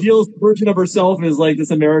 Her ideal version of herself is like this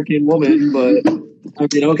American woman, but I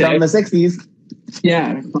mean, okay. From the 60s.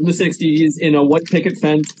 Yeah, from the 60s in a white picket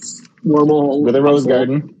fence, normal. With a rose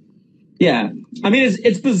garden. Yeah. I mean,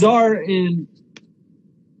 it's bizarre,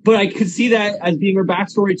 but I could see that as being her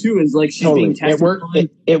backstory too, is like she's being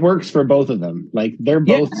tested. It works for both of them. Like, they're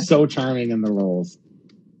both so charming in the roles.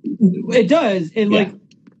 It does. And like,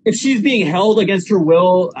 if she's being held against her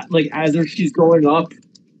will, like as she's growing up,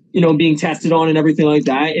 being tested on and everything like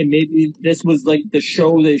that, and maybe this was like the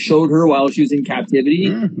show they showed her while she was in captivity.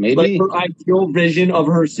 Maybe like her ideal vision of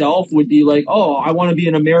herself would be like, oh, I want to be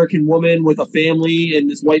an American woman with a family in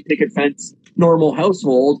this white picket fence normal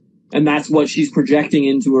household, and that's what she's projecting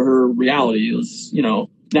into her reality. Is now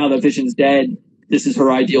that Vision's dead, this is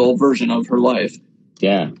her ideal version of her life.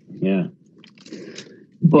 Yeah.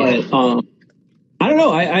 But I don't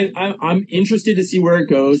know. I'm interested to see where it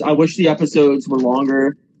goes. I wish the episodes were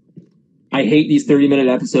longer. I hate these 30-minute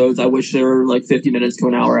episodes. I wish they were like 50 minutes to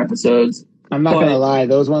an hour episodes. I'm not going to lie.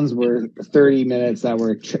 Those ones were 30 minutes that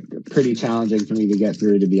were pretty challenging for me to get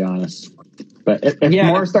through, to be honest. But if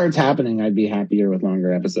more starts happening, I'd be happier with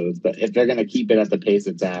longer episodes. But if they're going to keep it at the pace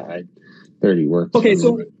it's at, 30 works. Okay,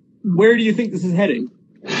 so where do you think this is heading?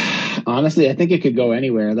 Honestly, I think it could go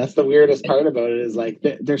anywhere. That's the weirdest part about it is like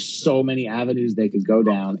there's so many avenues they could go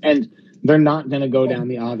down. And they're not going to go down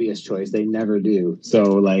the obvious choice. They never do. So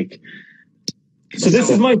like... So this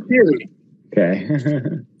is my theory. Okay.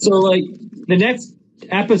 So like the next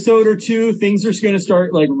episode or two, things are going to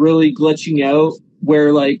start like really glitching out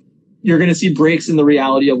where like you're going to see breaks in the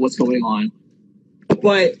reality of what's going on.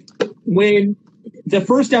 But when during the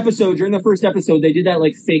first episode, they did that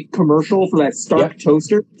like fake commercial for that Stark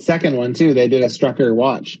toaster. Second one too, they did a Strucker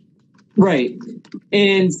watch. Right.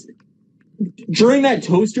 And during that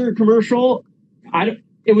toaster commercial,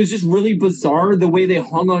 it was just really bizarre the way they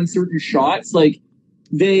hung on certain shots. Like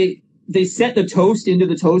they set the toast into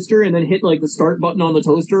the toaster and then hit like the start button on the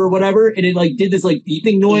toaster or whatever, and it like did this like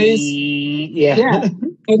beeping noise. Yeah.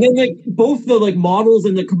 And then like both the like models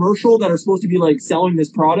in the commercial that are supposed to be like selling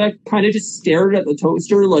this product kind of just stared at the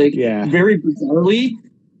toaster like very bizarrely.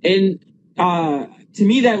 And to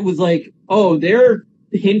me that was like, oh, they're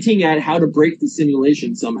hinting at how to break the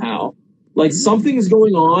simulation somehow. Like something's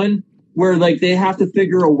going on where like they have to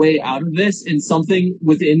figure a way out of this, and something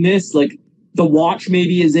within this, like the watch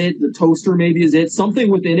maybe is it, the toaster maybe is it,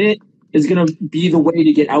 something within it is going to be the way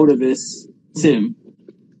to get out of this sim.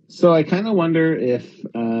 So I kind of wonder if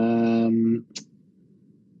the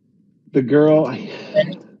girl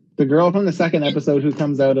from the second episode who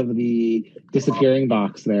comes out of the disappearing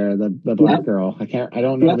box there, the black girl, I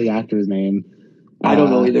don't know the actor's name. I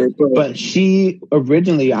don't know either. But she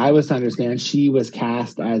originally, I was to understand, she was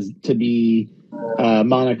cast as to be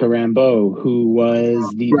Monica Rambeau, who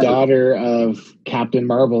was the daughter of Captain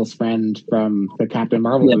Marvel's friend from the Captain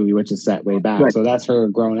Marvel movie, which is set way back. So that's her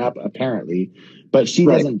grown up, apparently. But she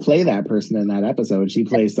doesn't play that person in that episode. She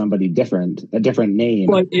plays somebody different, a different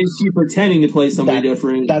name. But is she pretending to play somebody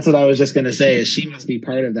different? That's what I was just going to say, is she must be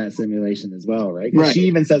part of that simulation as well, right? She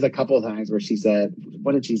even says a couple of times where she said,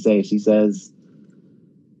 what did she say? She says...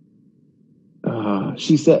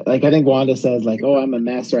 she said, like, I think Wanda says, like, oh, I'm a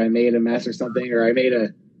mess, or I made a mess or something, or I made a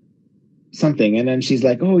something. And then she's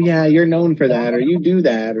like, oh, yeah, you're known for that, or you do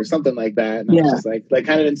that, or something like that. And I was just like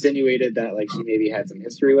kind of insinuated that, like, she maybe had some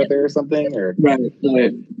history with her or something. Or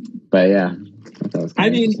But yeah. I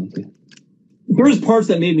mean, there's parts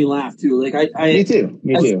that made me laugh, too. Like, Me too.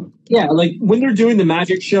 Yeah, like, when they're doing the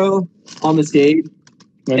magic show on the stage.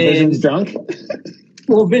 When Vision's drunk?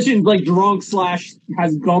 Well, Vision's like drunk /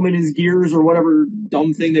 has gum in his gears or whatever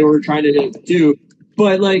dumb thing they were trying to do.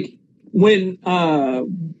 But like when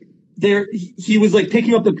he was like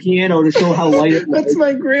picking up the piano to show how light it was. That's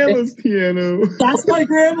my grandma's piano. That's my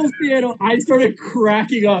grandma's piano. I started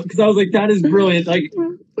cracking up because I was like, that is brilliant. Like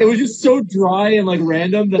it was just so dry and like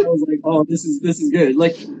random that I was like, oh, this is good.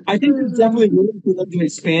 Like I think there's definitely room for them to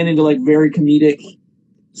expand into like very comedic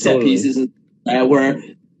set pieces where.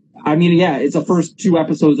 I mean, yeah, it's the first 2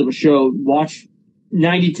 episodes of a show. Watch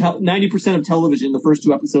 90% of television, the first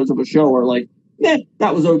 2 episodes of a show are like,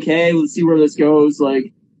 that was okay. Let's see where this goes.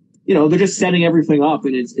 Like, they're just setting everything up,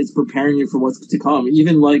 and it's preparing you for what's to come.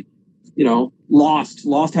 Even like, Lost.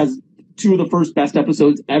 Lost has 2 of the first best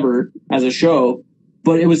episodes ever as a show,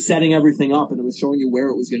 but it was setting everything up and it was showing you where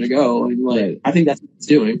it was going to go. And like, I think that's what it's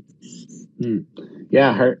doing.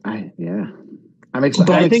 Yeah, I'm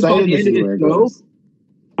excited to see where it goes.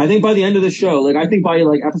 I think by the end of the show, like I think by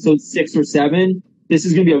like episode 6 or 7, this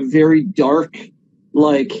is going to be a very dark,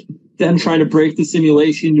 like them trying to break the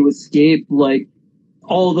simulation to escape, like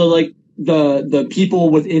all the like the people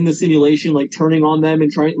within the simulation like turning on them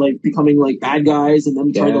and trying like becoming like bad guys and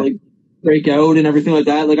them trying to like break out and everything like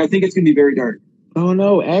that. Like I think it's going to be very dark. Oh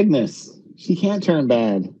no, Agnes, she can't turn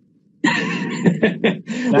bad.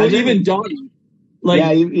 Well, even Dottie, like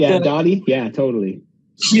Dottie, totally.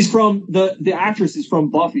 She's from the actress is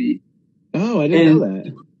from Buffy. Oh, I didn't know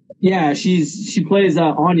that. Yeah, she plays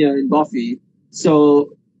Anya in Buffy.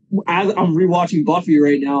 So as I'm rewatching Buffy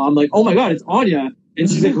right now, I'm like, oh my god, it's Anya, and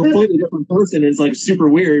she's a completely different person. It's like super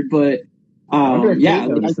weird, but yeah,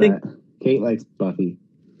 like, I think Kate likes Buffy.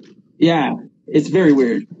 Yeah, it's very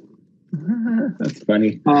weird. That's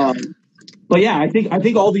funny. But yeah, I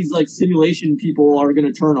think all these like simulation people are going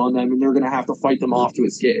to turn on them, and they're going to have to fight them off to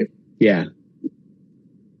escape. Yeah.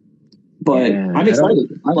 But yeah, I'm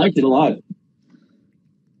excited. I liked it a lot.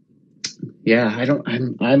 Yeah,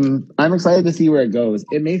 I'm excited to see where it goes.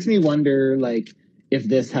 It makes me wonder, like, if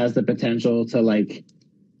this has the potential to, like,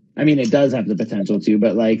 I mean, it does have the potential to,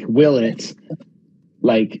 but like, will it,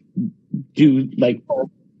 like, do like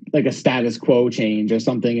a status quo change or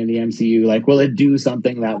something in the MCU? Like, will it do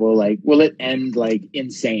something that will it end like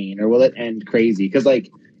insane, or will it end crazy? Because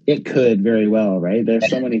like, it could very well, right? There's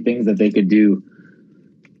so many things that they could do.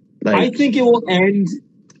 Like, I think it will end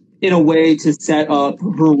in a way to set up her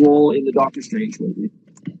role in the Doctor Strange movie.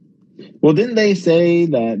 Well, didn't they say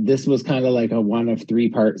that this was kind of like a 1 of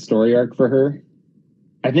 3-part story arc for her?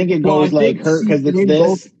 I think it goes like her, because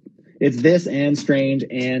it's this and Strange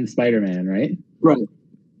and Spider-Man, right? Right.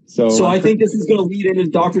 So I think this is going to lead into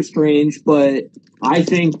Doctor Strange, but I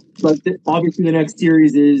think like obviously the next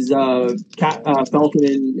series is Falcon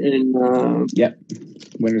and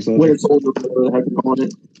Winter Soldier. Winter Soldier, whatever the heck they're calling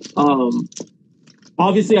it.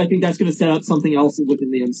 Obviously, I think that's going to set up something else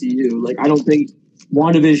within the MCU. Like, I don't think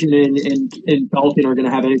WandaVision and Falcon are going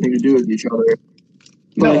to have anything to do with each other.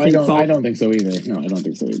 But no, I don't think so either. No, I don't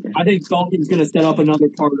think so either. I think Falcon's going to set up another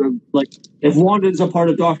part of, like, if Wanda's a part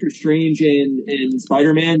of Doctor Strange and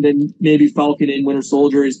Spider-Man, then maybe Falcon and Winter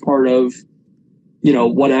Soldier is part of, you know,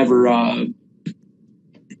 whatever. I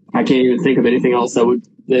can't even think of anything else that would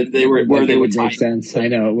they would make sense. I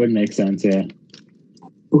know it would make sense. Yeah.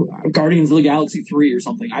 Guardians of the Galaxy 3 or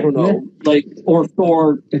something. I don't know. Like, or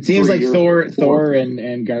Thor. It seems like Thor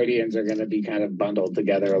and Guardians are going to be kind of bundled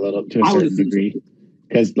together a little to a certain degree.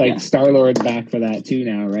 Because, like, Star-Lord's back for that, too,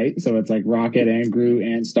 now, right? So it's, like, Rocket and Groot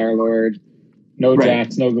and Star-Lord. No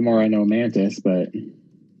Drax, no Gamora, no Mantis, but...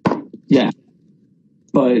 Yeah.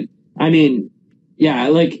 But, I mean, yeah,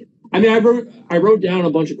 like... I mean, I wrote down a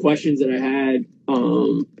bunch of questions that I had,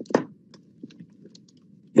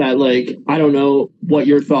 that, like, I don't know what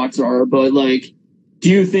your thoughts are, but, like, do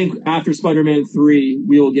you think after Spider-Man 3,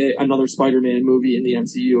 we will get another Spider-Man movie in the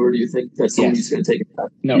MCU, or do you think that Sony's going to take it back?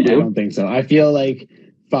 No, I don't think so. I feel like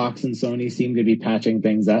Fox and Sony seem to be patching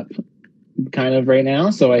things up kind of right now,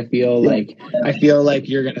 so I feel like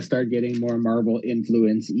you're going to start getting more Marvel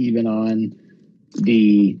influence even on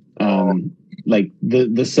the like the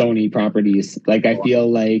Sony properties. Like, I feel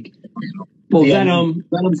like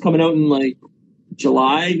Venom's coming out in like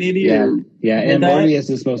July, maybe. And Morbius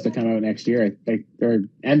is supposed to come out next year, or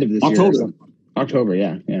end of this year. October,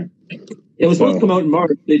 yeah. It was supposed to come out in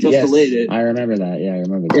March. They just delayed it. I remember that. Yeah, I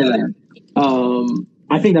remember that. Yeah.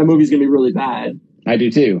 I think that movie's gonna be really bad. I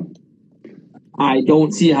do too. I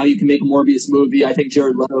don't see how you can make a Morbius movie. I think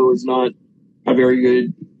Jared Leto is not a very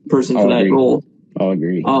good person for that role. I'll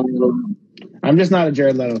agree. I'm just not a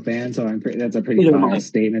Jared Leto fan, so that's a pretty biased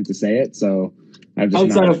statement to say it. So I'm just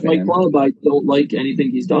outside of Fight Club, I don't like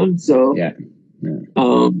anything he's done. So yeah.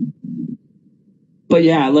 But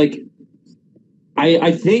yeah, like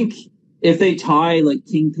I think if they tie like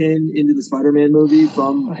Kingpin into the Spider-Man movie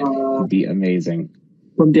it'd be amazing.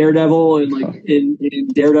 From Daredevil and like in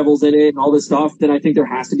Daredevil's in it and all this stuff, then I think there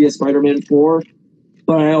has to be a Spider-Man 4.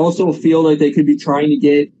 But I also feel like they could be trying to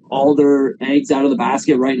get all their eggs out of the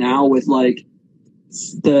basket right now with like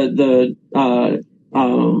the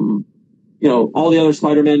you know, all the other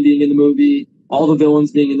Spider-Men being in the movie, all the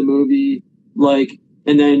villains being in the movie, like,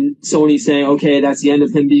 and then Sony saying, okay, that's the end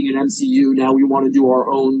of him being in MCU. Now we want to do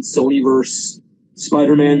our own Sonyverse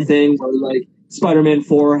Spider-Man thing where like Spider-Man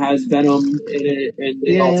 4 has Venom in it and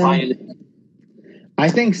they all tie in. I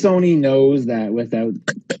think Sony knows that without...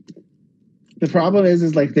 The problem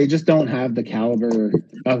is like they just don't have the caliber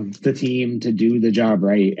of the team to do the job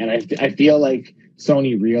right. And I feel like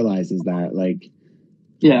Sony realizes that. Like,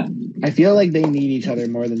 yeah, I feel like they need each other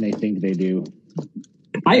more than they think they do.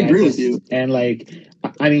 I agree with you. And like,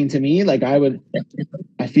 I mean, to me, like I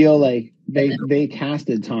feel like they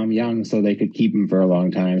casted Tom Young so they could keep him for a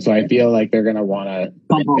long time. So I feel like they're going to want to,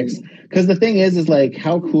 because the thing is like,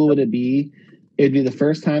 how cool would it be? It'd be the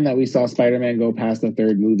first time that we saw Spider-Man go past the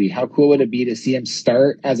third movie. How cool would it be to see him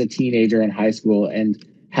start as a teenager in high school and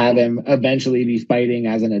have him eventually be fighting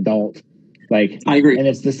as an adult? Like, I agree. And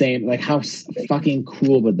it's the same. Like, how fucking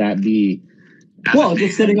cool would that be? Well,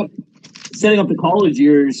 just setting up the college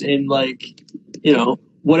years and like, you know,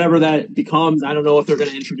 whatever that becomes. I don't know if they're going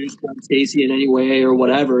to introduce Gwen Stacy in any way or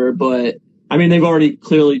whatever, but I mean, they've already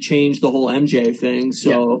clearly changed the whole MJ thing.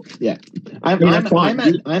 So yeah. I'm at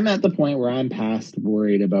the point where I'm past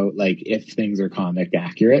worried about like if things are comic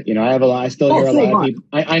accurate. You know, I still hear a lot of people.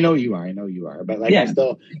 I know you are, but like I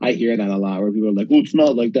hear that a lot where people are like, "Oh, it's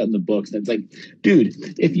not like that in the books." And it's like, dude,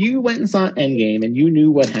 if you went and saw Endgame and you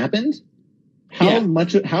knew what happened,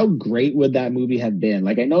 how great would that movie have been?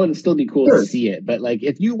 Like, I know it'd still be cool to see it, but like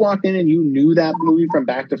if you walked in and you knew that movie from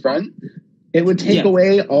back to front, it would take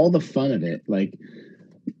away all the fun of it.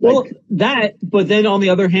 But then on the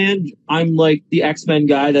other hand, I'm like the X-Men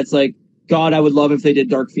guy that's like, God, I would love if they did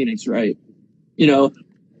Dark Phoenix right. You know,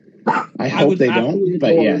 I hope they don't,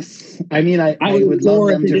 but yes. I mean, I would love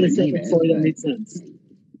them to redeem it. That makes sense.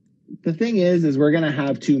 The thing is we're going to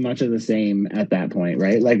have too much of the same at that point,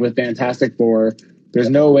 right? Like with Fantastic Four, there's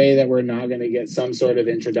no way that we're not going to get some sort of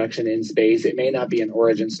introduction in space. It may not be an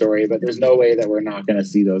origin story, but there's no way that we're not going to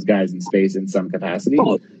see those guys in space in some capacity.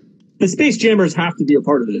 Oh, the Space Jammers have to be a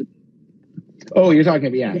part of it. Oh, you're talking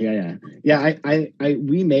about yeah.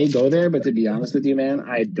 We may go there, but to be honest with you, man,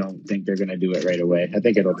 I don't think they're going to do it right away. I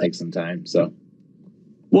think it'll take some time. So,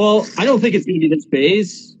 well, I don't think it's going to be this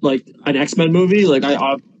phase, like an X-Men movie. Like they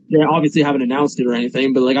obviously haven't announced it or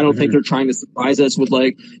anything, but like I don't think they're trying to surprise us with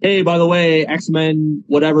like, hey, by the way, X-Men,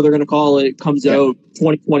 whatever they're going to call it, comes out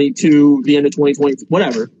 2022, the end of 2020,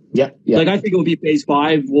 whatever. Yeah. Like I think it will be phase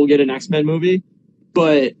 5. We'll get an X-Men movie,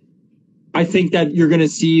 but I think that you're going to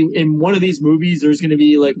see in one of these movies, there's going to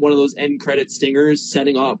be like one of those end credit stingers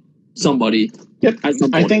setting up somebody. Yep. I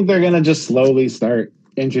think they're going to just slowly start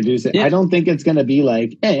introduce it. I don't think it's going to be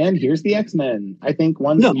like, and here's the X-Men. I think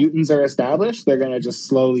once mutants are established, they're going to just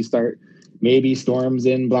slowly start. Maybe Storm's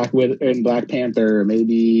in Black Panther.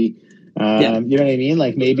 Maybe you know what I mean.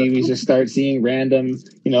 Like maybe we just start seeing random.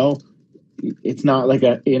 You know, it's not like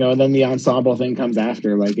a and then the ensemble thing comes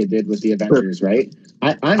after, like it did with the Avengers, right?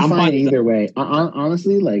 I'm fine either way.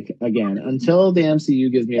 Honestly, like again, until the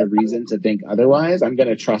MCU gives me a reason to think otherwise, I'm going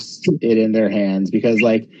to trust it in their hands because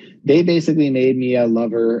like they basically made me a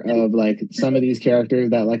lover of like some of these characters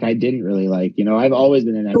that like I didn't really like. You know, I've always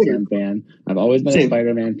been an X-Men fan. I've always been a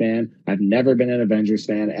Spider-Man fan. I've never been an Avengers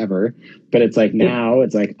fan ever. But it's like now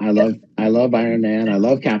it's like I love Iron Man. I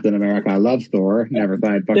love Captain America. I love Thor. Never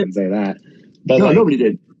thought I'd fucking say that. But no, like, nobody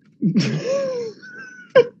did.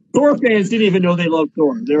 Thor fans didn't even know they loved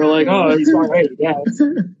Thor. They were like, "Oh, he's all right, yeah."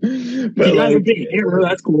 But he has a big hair.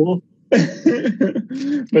 That's cool.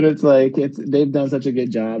 But it's like they've done such a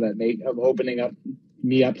good job at opening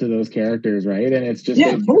me up to those characters, right? And it's just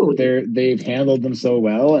they've handled them so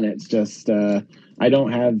well, and it's just I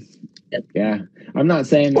don't have. Yeah, I'm not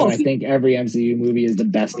saying that I think every MCU movie is the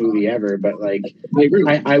best movie ever, but like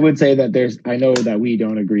I would say that I know that we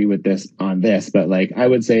don't agree with this on this, but like I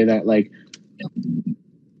would say that like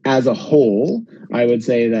as a whole, I would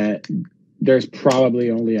say that there's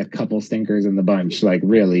probably only a couple stinkers in the bunch. Like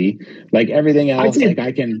really, like everything else, like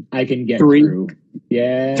I can get through.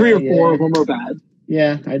 Yeah, 3 or 4 of them are bad.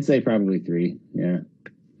 Yeah, I'd say probably 3. Yeah,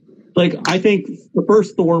 like I think the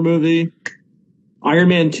first Thor movie. Iron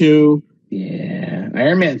Man 2. Yeah.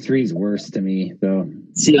 Iron Man 3 is worse to me, though.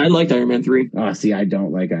 See, I liked Iron Man 3. Oh, see, I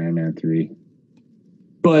don't like Iron Man 3.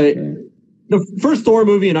 But the first Thor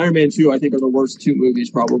movie and Iron Man 2, I think, are the worst 2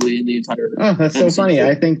 movies probably in the entire Oh, that's so funny.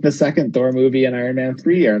 I think the second Thor movie and Iron Man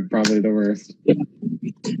 3 are probably the worst. Yeah.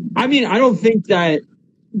 I mean, I don't think that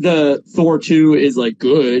the Thor 2 is, like,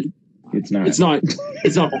 good. It's not. It's not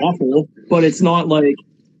awful, but it's not like,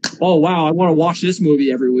 oh, wow, I want to watch this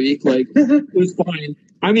movie every week. Like, it was fine.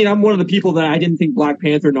 I mean, I'm one of the people that I didn't think Black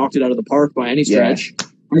Panther knocked it out of the park by any stretch.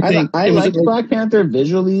 Yeah. I liked Black Panther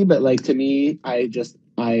visually, but like to me, I didn't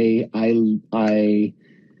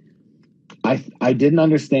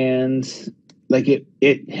understand. Like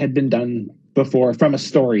it had been done before from a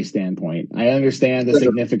story standpoint. I understand the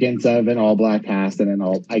significance of an all black cast and an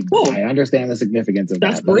all. I understand the significance of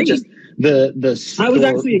that's that. Great. Just I was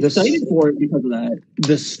actually excited for it because of that.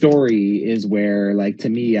 The story is where, like, to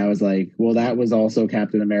me, I was like, well, that was also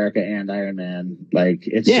Captain America and Iron Man. Like,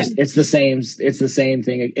 it's just it's the same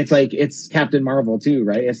thing. It's like it's Captain Marvel too,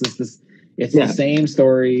 right? It's just this. It's the same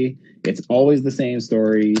story. It's always the same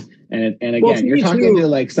story. And again, you're talking to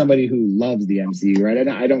like somebody who loves the MCU, right?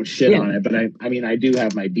 I don't shit on it, but I mean, I do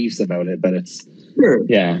have my beefs about it, but it's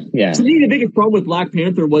yeah. To me, the biggest problem with Black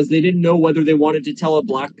Panther was they didn't know whether they wanted to tell a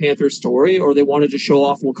Black Panther story or they wanted to show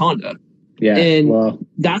off Wakanda. Yeah. And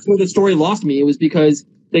that's where the story lost me. It was because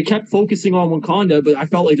they kept focusing on Wakanda, but I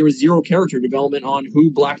felt like there was zero character development on who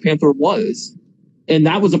Black Panther was. And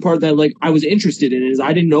that was the part that like I was interested in. Is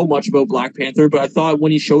I didn't know much about Black Panther, but I thought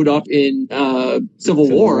when he showed up in Civil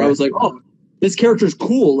War, I was like, oh, this character's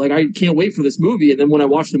cool. Like I can't wait for this movie. And then when I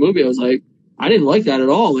watched the movie, I was like, I didn't like that at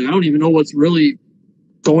all. Like, I don't even know what's really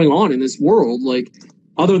going on in this world. Like,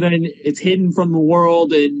 other than it's hidden from the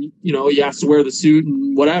world and, you know, he has to wear the suit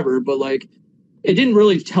and whatever. But, like, it didn't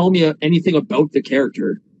really tell me anything about the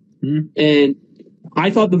character. And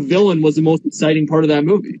I thought the villain was the most exciting part of that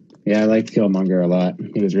movie. Yeah, I liked Killmonger a lot.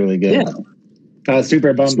 He was really good. Yeah. I was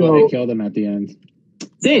super bummed when they killed him at the end.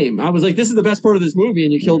 Same. I was like, this is the best part of this movie,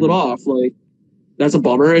 and you killed it off. Like, that's a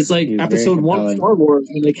bummer. It's like episode 1 of Star Wars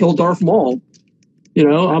when they killed Darth Maul. You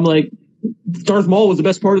know, I'm like, Darth Maul was the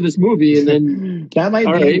best part of this movie, and then that might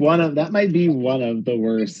be one of the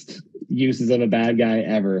worst uses of a bad guy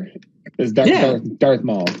ever. Is Darth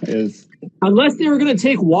Maul is, unless they were going to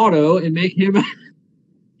take Watto and make him.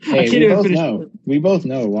 Hey, we both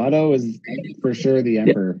know Watto is for sure the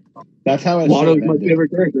Emperor. That's how it. Watto is my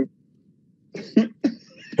favorite character.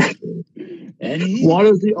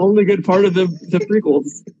 Watto's the only good part of the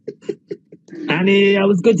prequels. Annie, I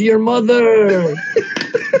was good to your mother.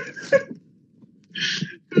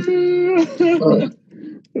 That's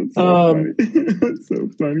so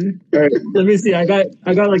funny. All right, let me see. I got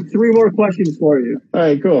like 3 more questions for you. All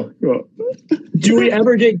right, cool. Do we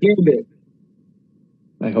ever get Gambit?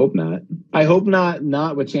 I hope not. I hope not.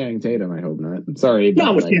 Not with Channing Tatum. I hope not. Sorry.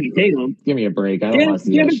 Not with Channing Tatum. Give me a break. I don't want to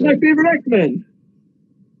see Gambit's my favorite X-Men.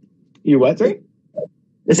 You what, sorry?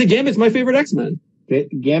 I said Gambit's my favorite X-Men.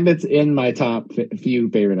 Gambit's in my top few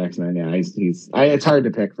favorite X-Men. Yeah, it's hard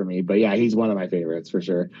to pick for me, but yeah, he's one of my favorites for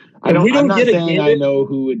sure. I'm not saying I know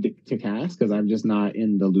who to cast because I'm just not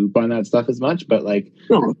in the loop on that stuff as much. But like,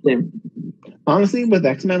 honestly, with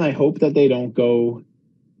X-Men, I hope that they don't go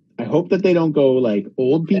like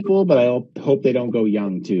old people, but I hope they don't go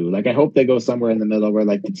young too. Like, I hope they go somewhere in the middle where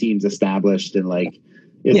like the team's established and like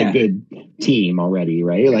is a good team already,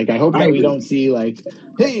 right? Like, I hope that we don't see like,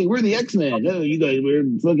 hey, we're the X-Men. Oh, you guys wear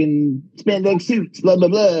fucking spandex suits, blah, blah,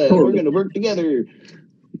 blah. Totally. We're going to work together.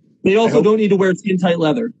 They also don't need to wear skin-tight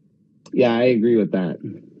leather. Yeah, I agree with that.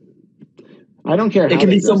 I don't care how it can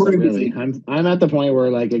they be dress somewhere up, really. I'm at the point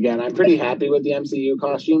where, like, again, I'm pretty happy with the MCU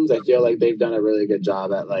costumes. I feel like they've done a really good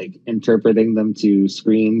job at like interpreting them to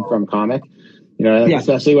screen from comic. You know,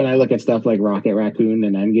 especially when I look at stuff like Rocket Raccoon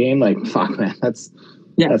and Endgame, like, fuck, man, that's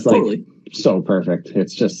totally. Like so perfect.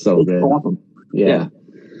 It's just so good. Awesome. Yeah.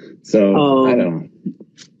 So I don't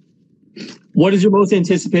know. What is your most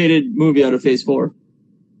anticipated movie out of Phase 4?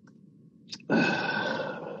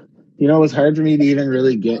 You know, it was hard for me to even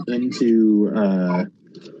really get into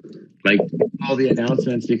like all the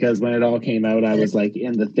announcements because when it all came out, I was like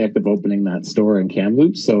in the thick of opening that store in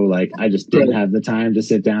Kamloops. So like I just didn't have the time to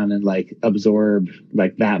sit down and like absorb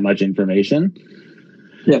like that much information.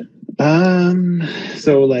 Yeah.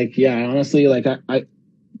 So like, yeah, honestly, like I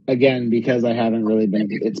again, because I haven't really been,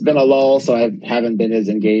 it's been a lull, so I haven't been as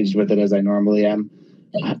engaged with it as I normally am.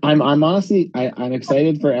 I'm honestly, I'm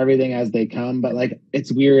excited for everything as they come, but like,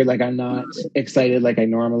 it's weird. Like, I'm not excited like I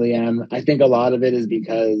normally am. I think a lot of it is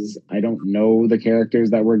because I don't know the characters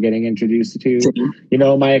that we're getting introduced to. You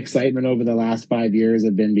know, my excitement over the last 5 years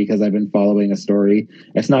have been because I've been following a story.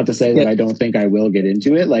 It's not to say that I don't think I will get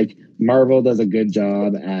into it. Like, Marvel does a good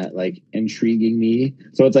job at like intriguing me.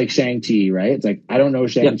 So it's like Shang-Chi, right? It's like, I don't know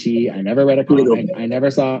Shang-Chi. I never read a comic. I never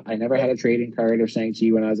had a trading card of Shang-Chi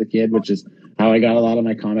when I was a kid, which is how I got a lot of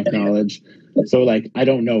my comic knowledge. So like, I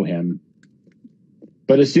don't know him.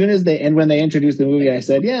 But as soon as when they introduced the movie, I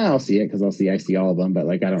said, yeah, I'll see it because I see all of them. But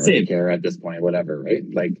like, I don't really care at this point, whatever, right?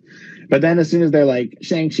 Like, but then as soon as they're like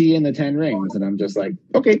Shang-Chi and the 10 Rings, and I'm just like,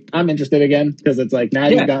 okay, I'm interested again because it's like now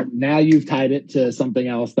you've tied it to something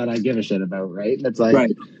else that I give a shit about, right? And it's like,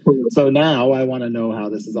 so now I want to know how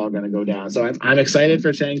this is all going to go down. So I'm excited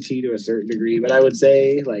for Shang-Chi to a certain degree, but I would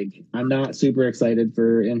say like I'm not super excited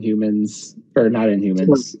for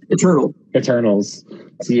Eternals.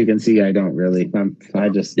 So you can see I don't really.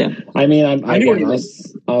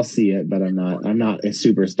 I'll see it, but I'm not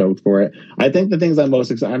super stoked for it. I think the things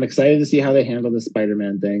I'm excited to see how they handle the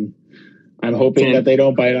Spider-Man thing. I'm hoping that they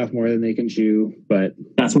don't bite off more than they can chew, but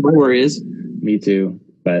that's what my worry is. Me too.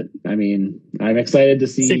 But I mean, I'm excited to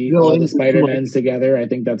see all the Spider-Mans together. I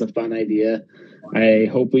think that's a fun idea. I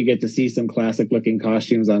hope we get to see some classic looking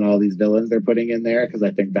costumes on all these villains they're putting in there because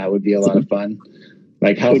I think that would be a lot of fun.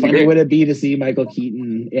 Like, how funny would it be to see Michael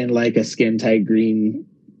Keaton in like a skin tight green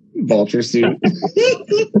vulture suit?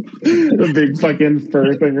 A big fucking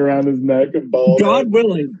fur thing around his neck and bald. God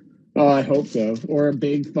willing. Oh, I hope so. Or a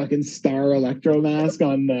big fucking star Electro mask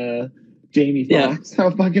on Jamie Foxx. How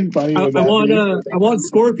fucking funny would that be? I want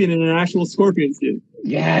Scorpion in an actual Scorpion suit.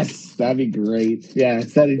 Yes, that'd be great. Yeah,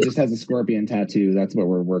 instead he just has a scorpion tattoo. That's what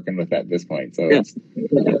we're working with at this point. So it's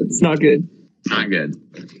not good. Not good.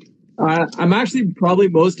 I'm actually probably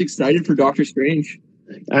most excited for Doctor Strange.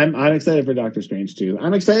 I'm excited for Doctor Strange too.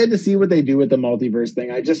 I'm excited to see what they do with the multiverse thing.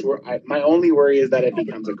 My only worry is that it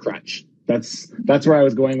becomes a crutch. That's where I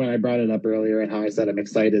was going when I brought it up earlier, and how I said I'm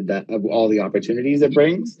excited that of all the opportunities it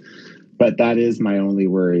brings. But that is my only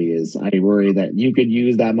worry. Is I worry that you could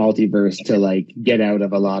use that multiverse to like get out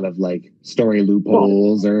of a lot of like story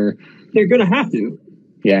loopholes, or they're gonna have to.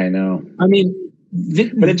 Yeah, I know. I mean,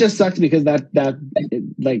 but it just sucks because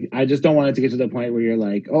like I just don't want it to get to the point where you're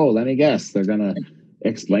like, oh, let me guess, they're gonna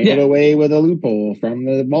explain it away with a loophole from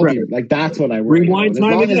the multiverse. Right. Like that's what I worry about. As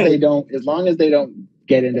long as they don't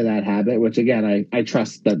get into that habit, which again I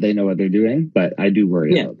trust that they know what they're doing, but I do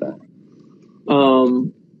worry about that.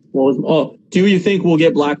 Do you think we'll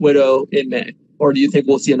get Black Widow in May, or do you think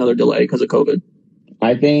we'll see another delay because of COVID?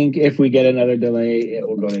 I think if we get another delay, it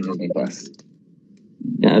will go to Disney Plus.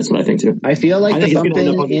 Yeah, that's what I think too. I feel like there's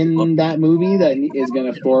something in that movie that is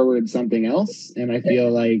going to forward something else, and I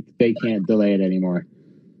feel like they can't delay it anymore.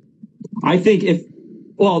 I think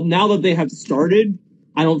now that they have started,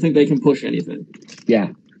 I don't think they can push anything. Yeah.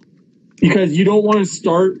 Because you don't want to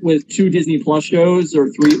start with 2 Disney Plus shows or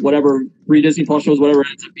 3 Disney Plus shows, whatever it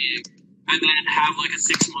ends up being, and then have like a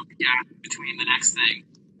 6-month gap between the next thing.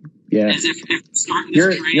 Yeah. As if starting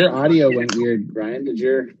this train, your audio went weird, Ryan.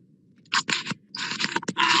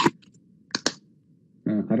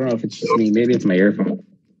 I don't know if it's just me. Maybe it's my earphone.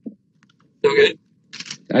 Okay.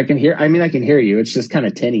 I can hear you. It's just kind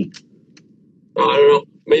of tinny. Oh, I don't know.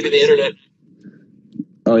 Maybe the internet.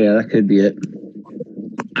 Oh yeah, that could be it.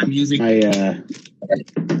 I'm using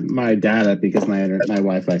my data because my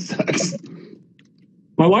Wi-Fi sucks.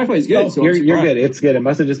 My Wi-Fi is good. So you're good. It's good. It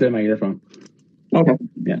must have just been my earphone. Okay.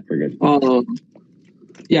 Yeah, we're good.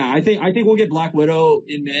 Yeah, I think we'll get Black Widow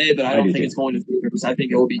in May, but I don't think it's going to theaters. I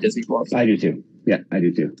think it will be Disney Plus. I do too. Yeah, I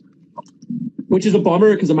do too. Which is a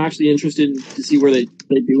bummer because I'm actually interested to see where they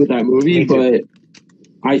do with that movie. But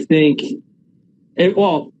I think,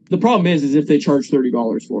 the problem is if they charge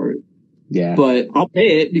 $30 for it. Yeah. But I'll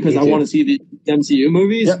pay it because I want to see the MCU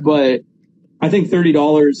movies. Yep. But I think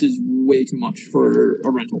 $30 is way too much for a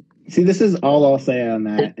rental. See, this is all I'll say on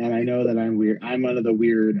that, and I know that I'm weird. I'm one of the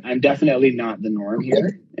weird. I'm definitely not the norm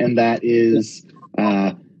here, and that is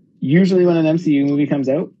usually when an MCU movie comes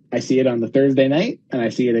out, I see it on the Thursday night, and I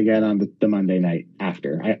see it again on the Monday night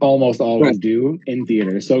after. I almost always do in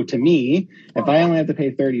theater. So to me, if I only have to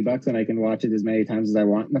pay $30 and I can watch it as many times as I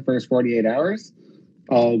want in the first 48 hours,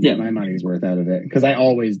 I'll get my money's worth out of it because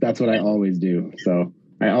that's what I always do. So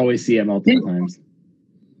I always see it multiple times.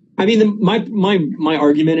 I mean, my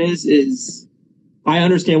argument is I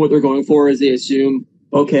understand what they're going for is they assume,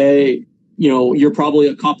 okay, you're probably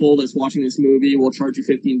a couple that's watching this movie. We'll charge you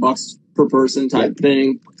 $15 per person type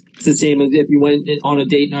thing. It's the same as if you went on a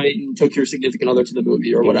date night and took your significant other to the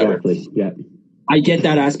movie or whatever. Exactly. Yeah. I get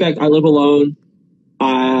that aspect. I live alone.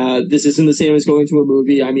 This isn't the same as going to a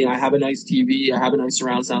movie. I mean, I have a nice TV. I have a nice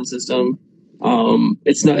surround sound system.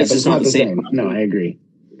 It's just not the same. No, I agree.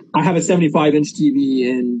 I have a 75-inch TV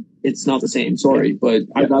and it's not the same. Sorry, but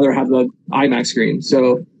I'd rather have the IMAX screen.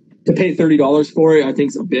 So to pay $30 for it, I think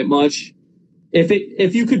is a bit much.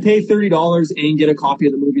 If you could pay $30 and get a copy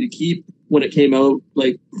of the movie to keep when it came out,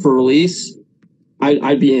 like for release,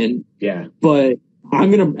 I'd be in. Yeah. But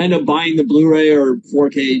I'm gonna end up buying the Blu-ray or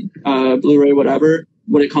 4K Blu-ray, whatever,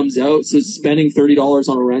 when it comes out. So spending $30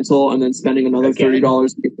 on a rental and then spending another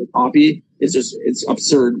 $30 to get the copy it's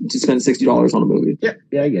absurd to spend $60 on a movie.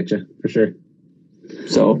 Yeah, I get you for sure.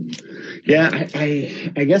 So, yeah,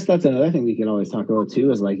 I guess that's another thing we can always talk about too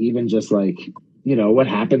is like even just like what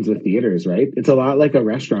happens with theaters, right? It's a lot like a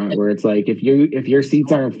restaurant where it's like if your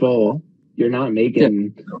seats aren't full, you're not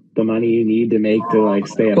making the money you need to make to like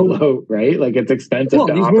stay afloat, right? Like it's expensive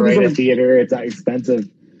to operate a theater. It's expensive.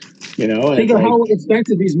 Think of how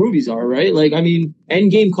expensive these movies are, right? Like, I mean,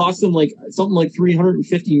 Endgame cost them like something like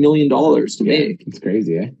 $350 million to make. It's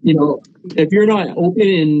crazy, eh? If you're not open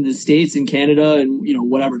in the States and Canada and,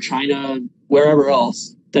 whatever, China, wherever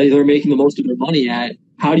else that they're making the most of their money at,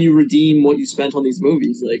 how do you redeem what you spent on these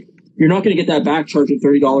movies? Like, you're not going to get that back charging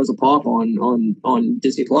 $30 a pop on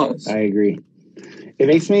Disney Plus. I agree. It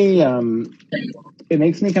makes me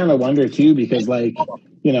kind of wonder too, because like,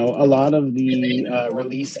 a lot of the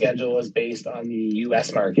release schedule is based on the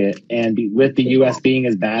U.S. market, and with the U.S. being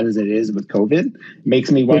as bad as it is with COVID,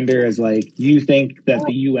 makes me wonder as like, do you think that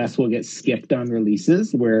the U.S. will get skipped on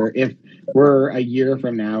releases? Where if we're a year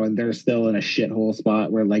from now and they're still in a shithole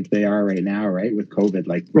spot where like they are right now, right, with COVID,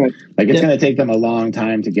 like it's going to take them a long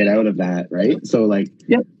time to get out of that, right? So like,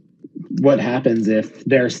 what happens if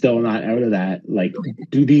they're still not out of that? Like,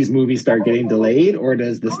 do these movies start getting delayed, or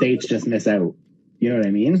does the States just miss out? You know what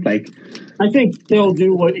I mean? Like, I think they'll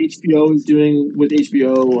do what HBO is doing with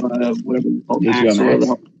HBO, whatever it's called, Max or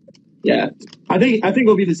whatever. Yeah, I think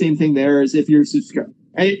it'll be the same thing there. As if you're subscribed,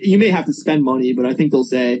 you may have to spend money, but I think they'll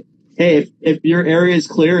say, hey, if your area is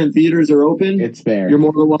clear and theaters are open, it's there. You're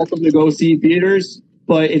more than welcome to go see theaters,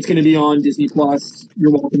 but it's going to be on Disney Plus.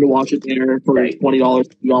 You're welcome to watch it there for $20,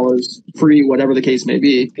 $50 free, whatever the case may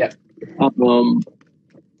be. Yeah.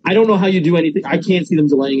 I don't know how you do anything. I can't see them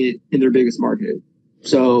delaying it in their biggest market.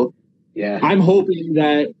 So yeah, I'm hoping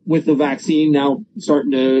that with the vaccine now starting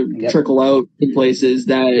to trickle out in places,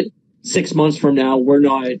 that 6 months from now we're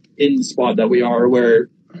not in the spot that we are, where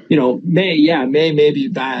May may be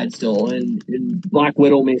bad still, and Black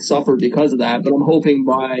Widow may suffer because of that. But I'm hoping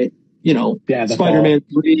by Spider-Man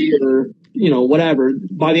 3 or whatever,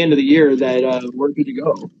 by the end of the year that we're good to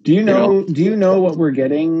go. Do you know what we're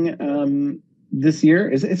getting this year?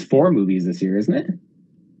 It's 4 movies this year, isn't it?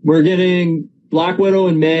 We're getting Black Widow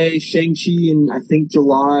in May, Shang-Chi in, I think,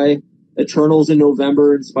 July, Eternals in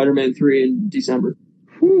November, and Spider-Man 3 in December.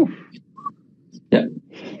 Whew. Yeah.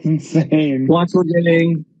 Insane. Plus we're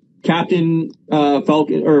getting Captain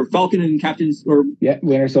Falcon and Captain, or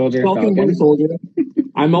Winter Soldier. Falcon. Winter Soldier.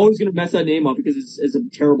 I'm always going to mess that name up because it's a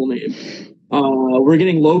terrible name. We're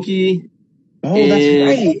getting Loki. Oh,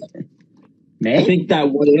 that's right. May? I think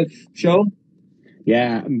that What If show.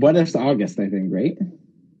 Yeah, What If's August, I think, right?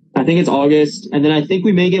 I think it's August, and then I think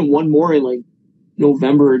we may get one more in like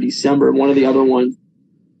November or December, one of the other ones.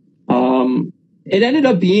 It ended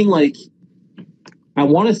up being like, I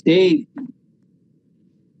want to say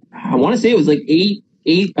it was like eight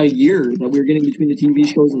a year that we were getting between the TV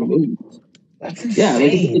shows and the movies. That's insane. Yeah,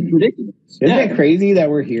 like it's ridiculous. Isn't it crazy that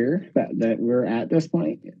we're here, that we're at this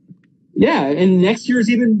point? Yeah, and next year is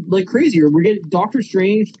even like crazier. We're getting Doctor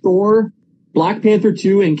Strange, Thor, Black Panther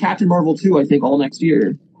 2, and Captain Marvel 2, I think, all next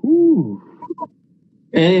year. Ooh.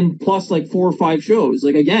 And plus like 4 or 5 shows.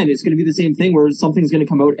 Like, again, it's going to be the same thing where something's going to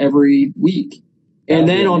come out every week. And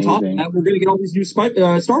then on top of that, we're going to get all these new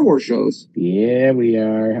Star Wars shows. Yeah, we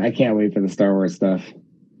are. I can't wait for the Star Wars stuff.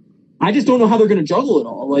 I just don't know how they're going to juggle it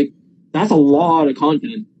all. Like, that's a lot of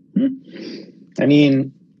content. I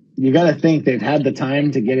mean, you got to think they've had the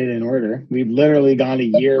time to get it in order. We've literally gone a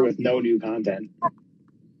year with no new content.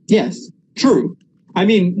 Yes, true. I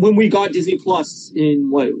mean, when we got Disney Plus in,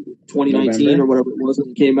 2019 November? Or whatever it was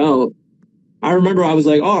when it came out, I remember I was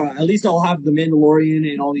like, oh, at least I'll have The Mandalorian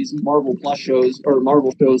and all these Marvel Plus shows or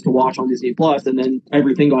Marvel shows to watch on Disney Plus. And then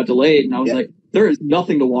everything got delayed. And I was like, there is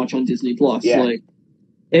nothing to watch on Disney Plus. Yeah. Like,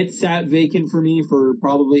 it sat vacant for me for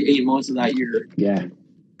probably 8 months of that year. Yeah.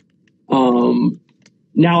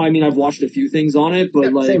 Now, I mean, I've watched a few things on it,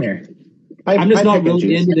 but same here. I'm just not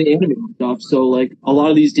really into the anime stuff. So, like, a lot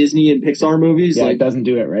of these Disney and Pixar movies, it doesn't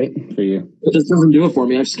do it right for you. It just doesn't do it for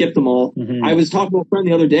me. I've skipped them all. Mm-hmm. I was talking to a friend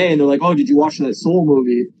the other day, and they're like, oh, did you watch that Soul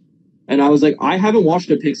movie? And I was like, I haven't watched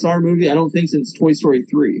a Pixar movie, I don't think, since Toy Story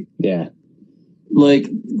 3. Yeah. Like,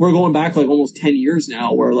 we're going back, like, almost 10 years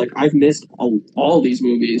now, where, like, I've missed all these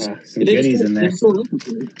movies. Some goodies in there.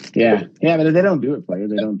 Yeah. Yeah, but if they don't do it for you,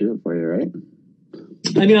 they don't do it for you, right?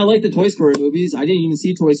 I mean, I like the Toy Story movies. I didn't even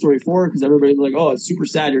see Toy Story 4 because everybody's like, oh, it's super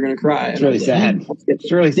sad, you're going to cry. It's really sad.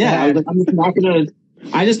 It's really sad. Yeah, I was like, I'm just not going to...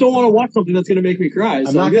 I just don't want to watch something that's going to make me cry.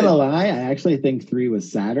 I'm not going to lie. I actually think 3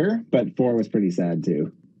 was sadder, but 4 was pretty sad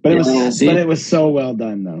too. But it was so well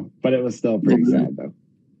done though. But it was still pretty sad though.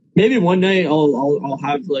 Maybe one night I'll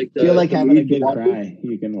have like the... Feel like having a good cry.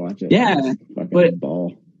 You can watch it. Yeah, but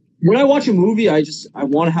ball. When I watch a movie, I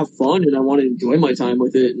want to have fun and I want to enjoy my time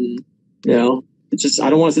with it, and it's just I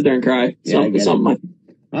don't want to sit there and cry. I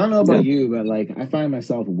don't know about you, but like I find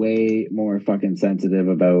myself way more fucking sensitive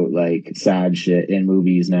about like sad shit in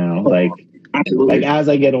movies now. Like as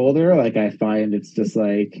I get older, like I find it's just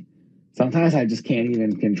like sometimes I just can't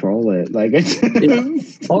even control it. Like it's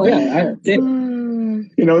it's like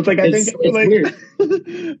I think it's like weird.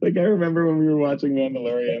 like I remember when we were watching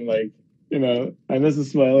Mandalorian, like and this is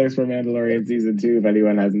spoilers for Mandalorian season 2 if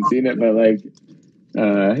anyone hasn't seen it, but like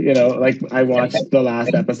like I watched the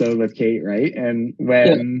last episode with Kate, right? And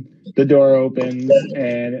when the door opens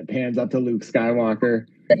and it pans up to Luke Skywalker,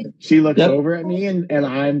 she looks over at me and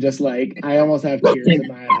I'm just like, I almost have tears in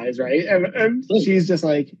my eyes, right? And she's just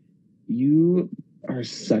like, you are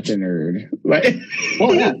such a nerd. Like,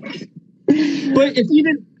 oh yeah. But it's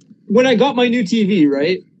even when I got my new TV,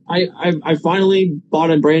 right? I finally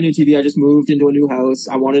bought a brand new TV. I just moved into a new house.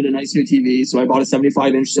 I wanted a nice new TV, so I bought a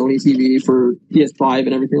 75-inch Sony TV for PS5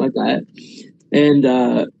 and everything like that. And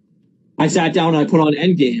I sat down and I put on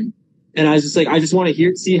Endgame, and I was just like, I just want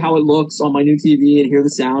to see how it looks on my new TV and hear the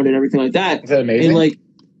sound and everything like that. Is that amazing? And like,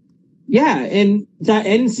 yeah, and that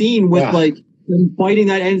end scene with like and fighting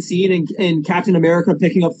that end scene and Captain America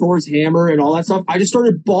picking up Thor's hammer and all that stuff, I just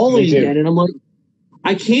started bawling again. And I'm like,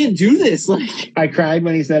 I can't do this. Like, I cried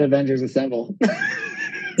when he said Avengers Assemble.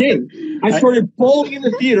 I started bawling in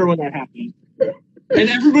the theater when that happened. And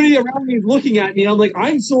everybody around me is looking at me. I'm like,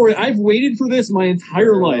 I'm sorry. I've waited for this my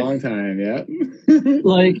entire life. A long time, yeah.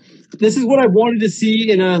 Like, this is what I wanted to see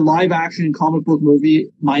in a live action comic book movie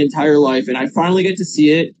my entire life. And I finally get to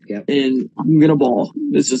see it. Yep. And I'm going to bawl.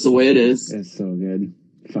 It's just the way it is. It's so good.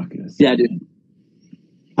 Fuck it. Yeah, dude.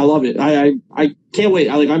 I love it. I can't wait.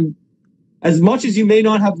 I'm as much as you may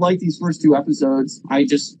not have liked these first 2 episodes,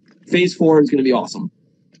 Phase 4 is going to be awesome.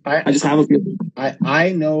 I just have a feeling.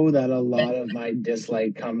 I know that a lot of my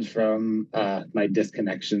dislike comes from my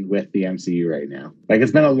disconnection with the MCU right now. Like,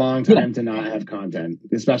 it's been a long time to not have content,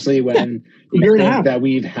 especially when that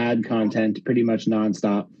we've had content pretty much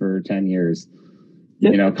nonstop for 10 years.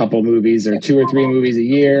 You know, a couple movies or 2 or 3 movies a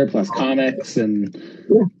year, plus comics and,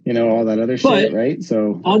 you know, all that other shit, right?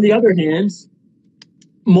 So, on the other hand,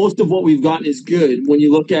 most of what we've gotten is good. When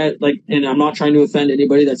you look at, like, and I'm not trying to offend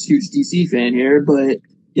anybody that's a huge DC fan here, but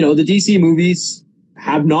you know, the DC movies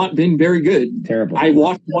have not been very good. Terrible. I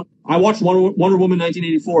watched Wonder Woman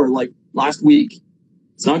 1984 like last week.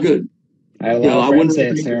 It's not good. I wouldn't say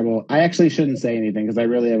it's terrible. I actually shouldn't say anything because I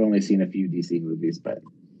really have only seen a few DC movies, but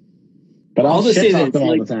I'll just shit talk them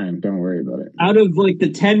all the time. Don't worry about it. Out of like the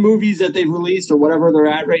 10 movies that they've released or whatever they're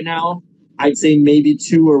at right now, I'd say maybe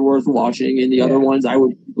 2 are worth watching, and the other ones I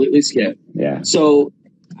would completely skip. Yeah. So,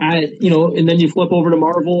 and then you flip over to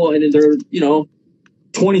Marvel, and they're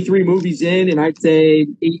 23 movies in, and I'd say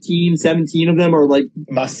 18, 17 of them are like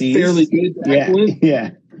must-sees. Fairly good. Excellent. Yeah.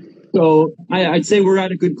 So I'd say we're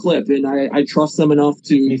at a good clip, and I trust them enough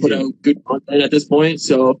to put out good content at this point.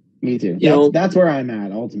 So me too. That's where I'm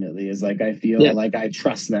at ultimately. Is like I feel like I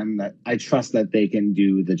trust them. I trust that they can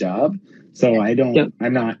do the job. So I don't. Yeah.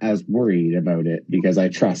 I'm not as worried about it because I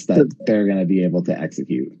trust that they're going to be able to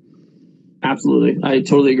execute. Absolutely, I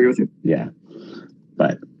totally agree with you. Yeah,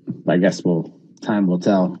 but I guess time will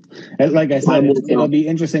tell. Like I said, it'll be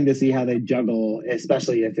interesting to see how they juggle,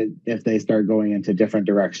 especially if they start going into different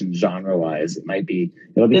directions genre-wise.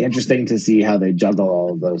 It'll be interesting to see how they juggle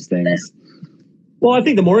all of those things. Well, I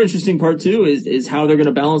think the more interesting part too is how they're going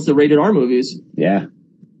to balance the rated R movies. Yeah.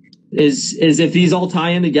 Is if these all tie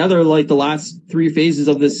in together like the last 3 phases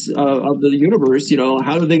of this of the universe, how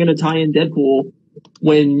are they going to tie in Deadpool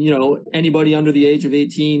when, anybody under the age of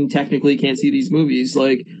 18 technically can't see these movies?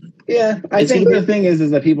 Like, yeah, I think the thing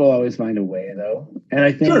is that people always find a way, though, and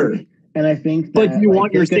I think. But you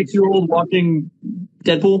want your 6-year-old watching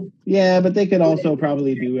Deadpool? Yeah, but they could also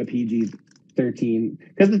probably do a PG-13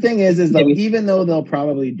 because the thing is though, even though they'll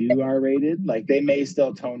probably do R-rated, like they may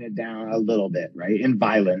still tone it down a little bit, right? In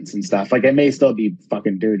violence and stuff, like it may still be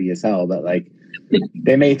fucking dirty as hell, but like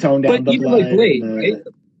they may tone down the blood. Like Blade, right?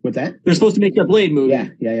 What's that? They're supposed to make that Blade movie.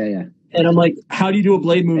 Yeah. And I'm like, how do you do a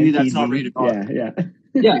Blade movie that's not rated R? Yeah.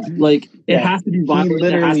 Yeah, like it has to be violent. He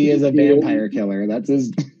literally is a vampire killer. That's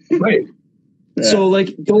his right. Yeah. So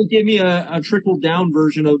like, don't give me a trickled down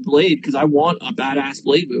version of Blade because I want a badass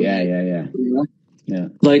Blade movie. Yeah.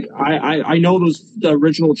 Like I know the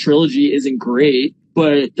original trilogy isn't great,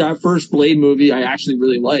 but that first Blade movie I actually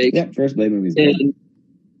really like. Yeah, first Blade movie's good. And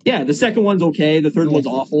yeah, the second one's okay. The third one's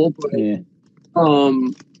awful. But,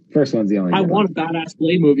 first one's the only. I want a badass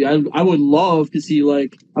Blade movie. I would love to see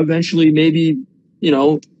like eventually maybe.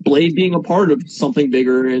 Blade being a part of something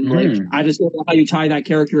bigger. And like, I just don't know how you tie that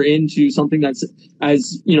character into something that's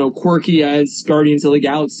as, quirky as Guardians of the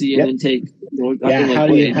Galaxy and then take,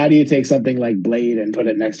 how do you take something like Blade and put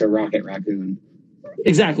it next to Rocket Raccoon?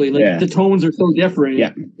 Exactly. Like the tones are so different.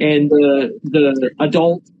 Yeah. And the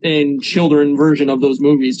adult and children version of those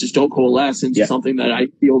movies just don't coalesce into something that I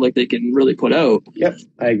feel like they can really put out. Yep.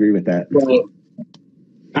 I agree with that. But,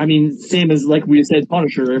 I mean, same as like we said,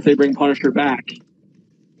 Punisher, if they bring Punisher back,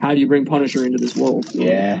 how do you bring Punisher into this world? So,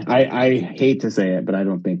 yeah, I hate to say it, but I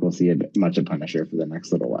don't think we'll see much of Punisher for the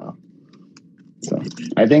next little while. So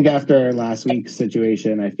I think after last week's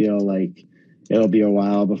situation, I feel like it'll be a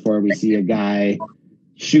while before we see a guy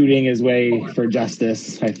shooting his way for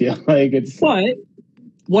justice. I feel like it's... But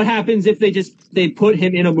what happens if they put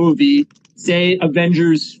him in a movie, say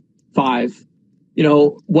Avengers 5,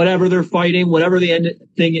 whatever they're fighting, whatever the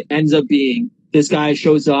thing ends up being, this guy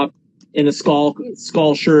shows up in a skull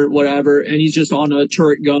shirt, whatever, and he's just on a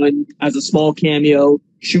turret gun as a small cameo,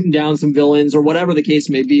 shooting down some villains or whatever the case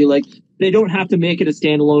may be. Like, they don't have to make it a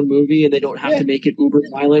standalone movie, and they don't have to make it uber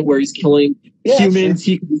violent where he's killing humans.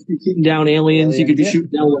 Sure. He could be shooting down aliens. He could be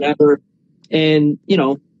shooting down whatever. And,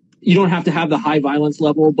 you don't have to have the high violence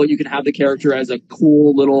level, but you can have the character as a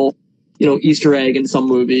cool little, Easter egg in some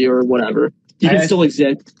movie or whatever. He can still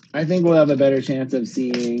exist. I think we'll have a better chance of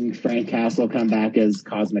seeing Frank Castle come back as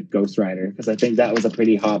Cosmic Ghost Rider, because I think that was a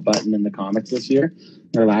pretty hot button in the comics this year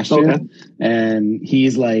or last year. And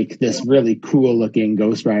he's like this really cool looking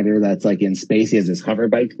Ghost Rider that's like in space. He has this hover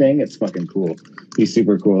bike thing. It's fucking cool. He's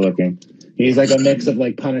super cool looking. He's like a mix of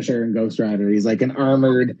like Punisher and Ghost Rider. He's like an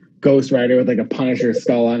armored Ghost Rider with like a Punisher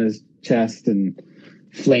skull on his chest and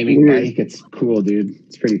flaming bike. It's cool, dude.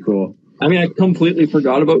 It's pretty cool. I mean, I completely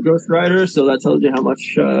forgot about Ghost Rider, so that tells you how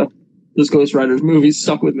much this Ghost Rider's movies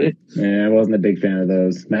stuck with me. Yeah, I wasn't a big fan of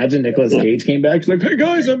those. Imagine Nicolas Cage came back. He's like, "Hey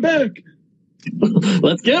guys, I'm back.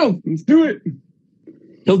 Let's get him. Let's do it."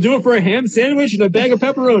 He'll do it for a ham sandwich and a bag of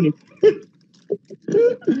pepperoni.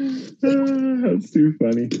 That's too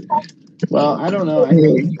funny. Well, I don't know.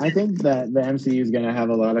 I think that the MCU is going to have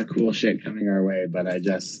a lot of cool shit coming our way, but I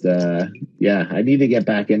just, I need to get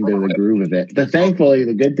back into the groove of it. But thankfully,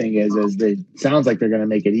 the good thing is it sounds like they're going to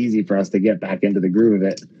make it easy for us to get back into the groove of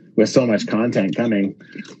it with so much content coming.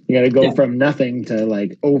 You got to go from nothing to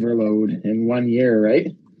like overload in 1 year,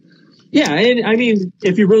 right? Yeah, and I mean,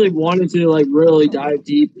 if you really wanted to like really dive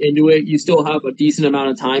deep into it, you still have a decent amount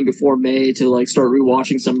of time before May to like start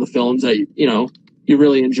rewatching some of the films that you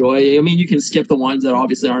really enjoy. I mean, you can skip the ones that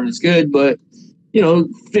obviously aren't as good, but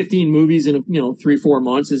 15 movies in 3-4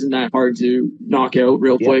 months isn't that hard to knock out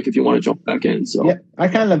real quick if you want to jump back in. So I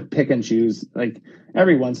kind of pick and choose. Like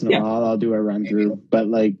every once in a while, I'll do a run through, but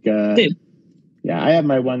like. I have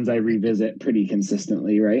my ones I revisit pretty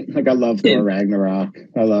consistently, right? Like I love Thor Ragnarok.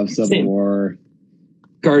 I love Civil War.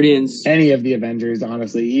 Guardians. Any of the Avengers,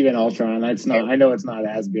 honestly. Even Ultron. I know it's not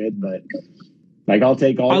as good, but like I'll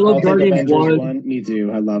take Guardians 1. Me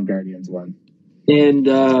too. I love Guardians 1.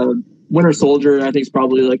 And Winter Soldier, I think, is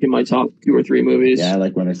probably like in my top 2 or 3 movies. Yeah, I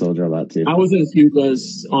like Winter Soldier a lot too. I wasn't as huge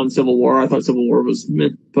as on Civil War. I thought Civil War was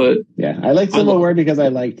mid, but yeah, I liked Civil War because I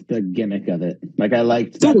liked the gimmick of it. Like I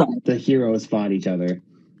liked that the heroes fought each other.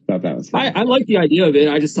 Thought that was fun. I liked the idea of it.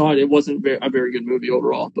 I just thought it wasn't a very good movie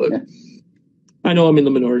overall. But I know I'm in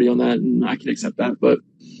the minority on that, and I can accept that. But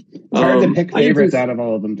it's hard to pick favorites out of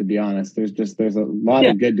all of them, to be honest. There's a lot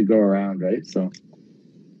of good to go around, right? So.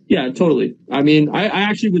 Yeah, totally. I mean, I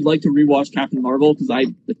actually would like to rewatch Captain Marvel because I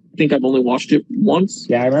think I've only watched it once.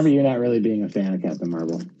 Yeah, I remember you not really being a fan of Captain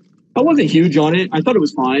Marvel. I wasn't huge on it. I thought it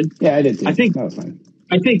was fine. Yeah, I did too. I think that was fine.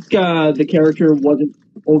 I think the character wasn't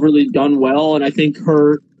overly done well, and I think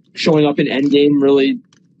her showing up in Endgame really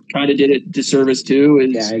kind of did it disservice too.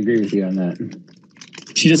 Yeah, I agree with you on that.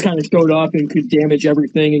 She just kind of showed up and could damage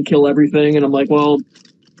everything and kill everything, and I'm like, well,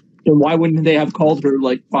 then why wouldn't they have called her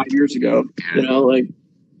like 5 years ago?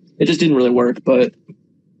 It just didn't really work, but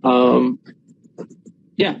I don't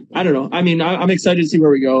know. I mean, I'm excited to see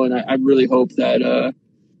where we go, and I really hope that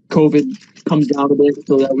COVID comes down a bit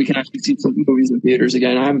so that we can actually see some movies in theaters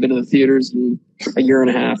again. I haven't been to the theaters in a year and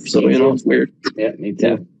a half, so it's weird. Yeah, me too.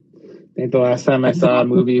 Yeah. I think the last time I saw a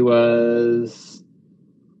movie was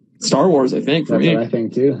Star Wars. I think for me, what I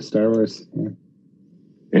think too. Star Wars, and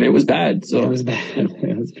it was bad. So it was bad.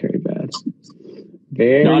 It was very bad.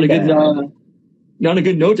 Not a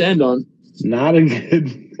good note to end on. Not a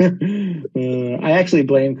good. I actually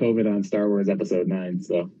blame COVID on Star Wars Episode 9,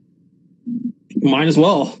 so. Mine as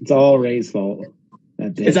well. It's all Ray's fault.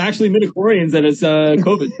 It's actually midichlorians that is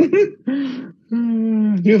COVID.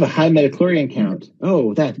 You have a high midichlorian count.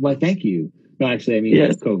 Oh, why, thank you. No, actually, I mean,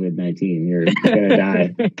 it's COVID-19. You're going to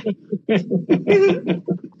die.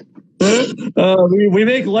 We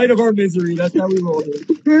make light of our misery. That's how we roll it.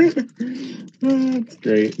 That's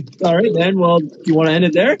great. All right, man. Well, do you want to end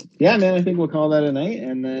it there? Yeah, man. I think we'll call that a night.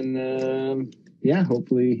 And then,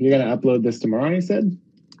 hopefully you're going to upload this tomorrow, you said?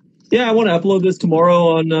 Yeah, I want to upload this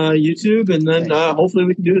tomorrow on YouTube. And then hopefully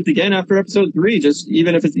we can do this again after episode 3. Just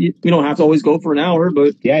even if we don't have to always go for an hour,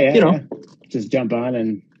 but just jump on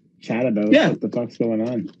and chat about what the fuck's going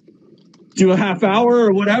on. Do a half hour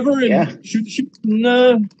or whatever and shoot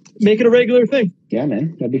and make it a regular thing. Yeah,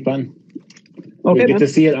 man. That'd be fun. Okay, we get to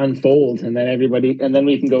see it unfold, and then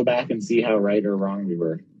we can go back and see how right or wrong we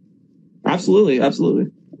were. Absolutely.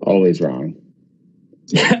 Always wrong.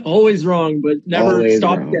 Always wrong, but never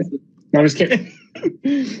stop guessing. No, I'm just kidding.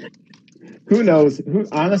 Who knows?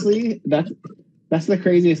 Honestly, that's the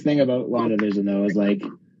craziest thing about WandaVision, though, is like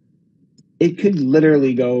it could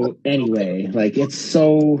literally go any way. Like there's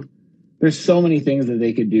so many things that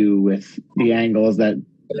they could do with the angles that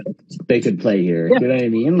they could play here. You know what I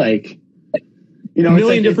mean? Like, a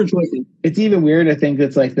million different choices. It's even weird to think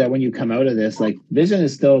that's like that when you come out of this, like Vision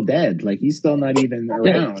is still dead. Like he's still not even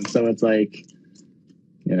around. So it's like,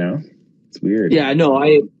 it's weird. Yeah, no,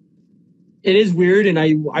 it is weird, and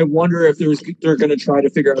I wonder if they're going to try to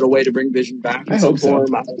figure out a way to bring Vision back in I some hope so.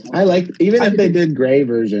 form. I like, even if they did Gray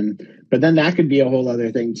version, but then that could be a whole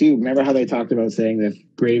other thing too. Remember how they talked about saying that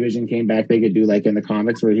if Gray Vision came back, they could do like in the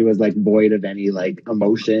comics where he was like void of any like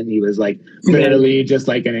emotion. He was like barely just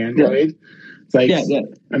like an android. Yeah. It's like,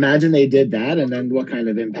 imagine they did that, and then what kind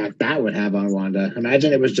of impact that would have on Wanda.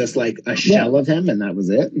 Imagine it was just like a shell of him, and that was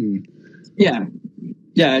it. And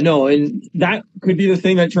no, and that could be the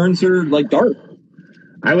thing that turns her like dark.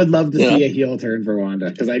 I would love to see a heel turn for Wanda,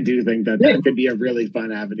 because I do think that could be a really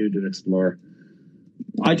fun avenue to explore.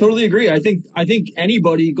 I totally agree. I think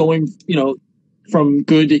anybody going, from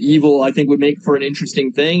good to evil, I think would make for an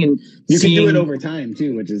interesting thing. And you can do it over time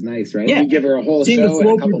too, which is nice, right? Yeah, you give her a whole seeing show the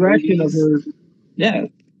slow and a progression of her. Yeah,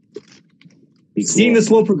 cool. Seeing the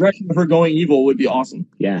slow progression of her going evil would be awesome.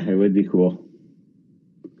 Yeah, it would be cool.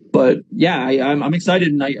 But yeah, I'm excited,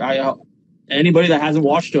 and I anybody that hasn't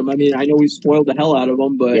watched them, I mean, I know we spoiled the hell out of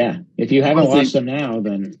them, but yeah, if you haven't watched them now,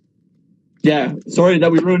 then yeah, sorry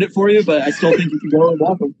that we ruined it for you, but I still think you can go and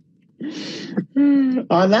watch them.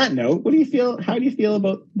 On that note, what do you feel? How do you feel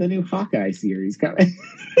about the new Hawkeye series coming?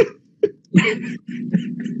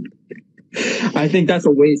 I think that's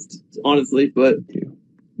a waste, honestly, but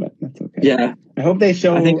that's okay. Yeah, I hope they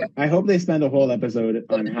show. I hope they spend a whole episode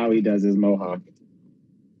on how he does his mohawk.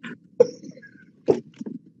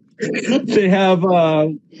 They have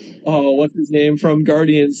what's his name from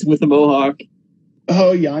Guardians with the mohawk?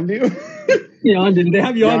 Oh, Yondu. Yondu. They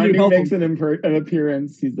have Yondu help makes an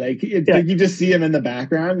appearance. He's like, like you just see him in the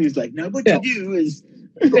background. He's like, no, what you do is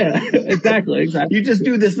exactly. You just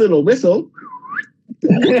do this little whistle.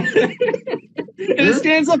 And it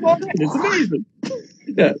stands up on it. It's amazing.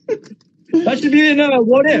 Yeah. That should be in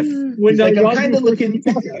What If. When he's like, I'm kind of looking.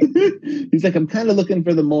 He's like, I'm kind of looking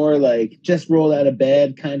for the more like just roll out of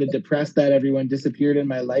bed, kind of depressed that everyone disappeared in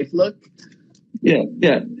my life look. Yeah.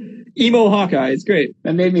 Emo Hawkeye. It's great.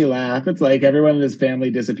 That made me laugh. It's like everyone in his family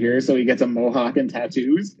disappears, so he gets a mohawk and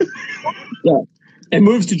tattoos. Yeah. And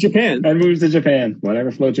moves to Japan.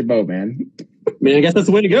 Whatever floats your boat, man. I mean, I guess that's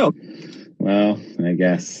the way to go. Well, I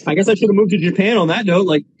guess I should have moved to Japan on that note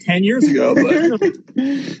like 10 years ago. But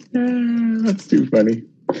that's too funny.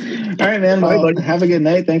 All right, man. Well, have a good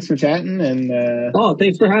night. Thanks for chatting. And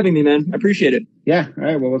thanks for having me, man. I appreciate it. Yeah. All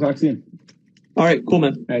right. Well, we'll talk soon. All right. Cool,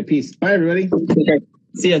 man. All right. Peace. Bye, everybody. Okay.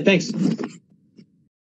 See ya. Thanks.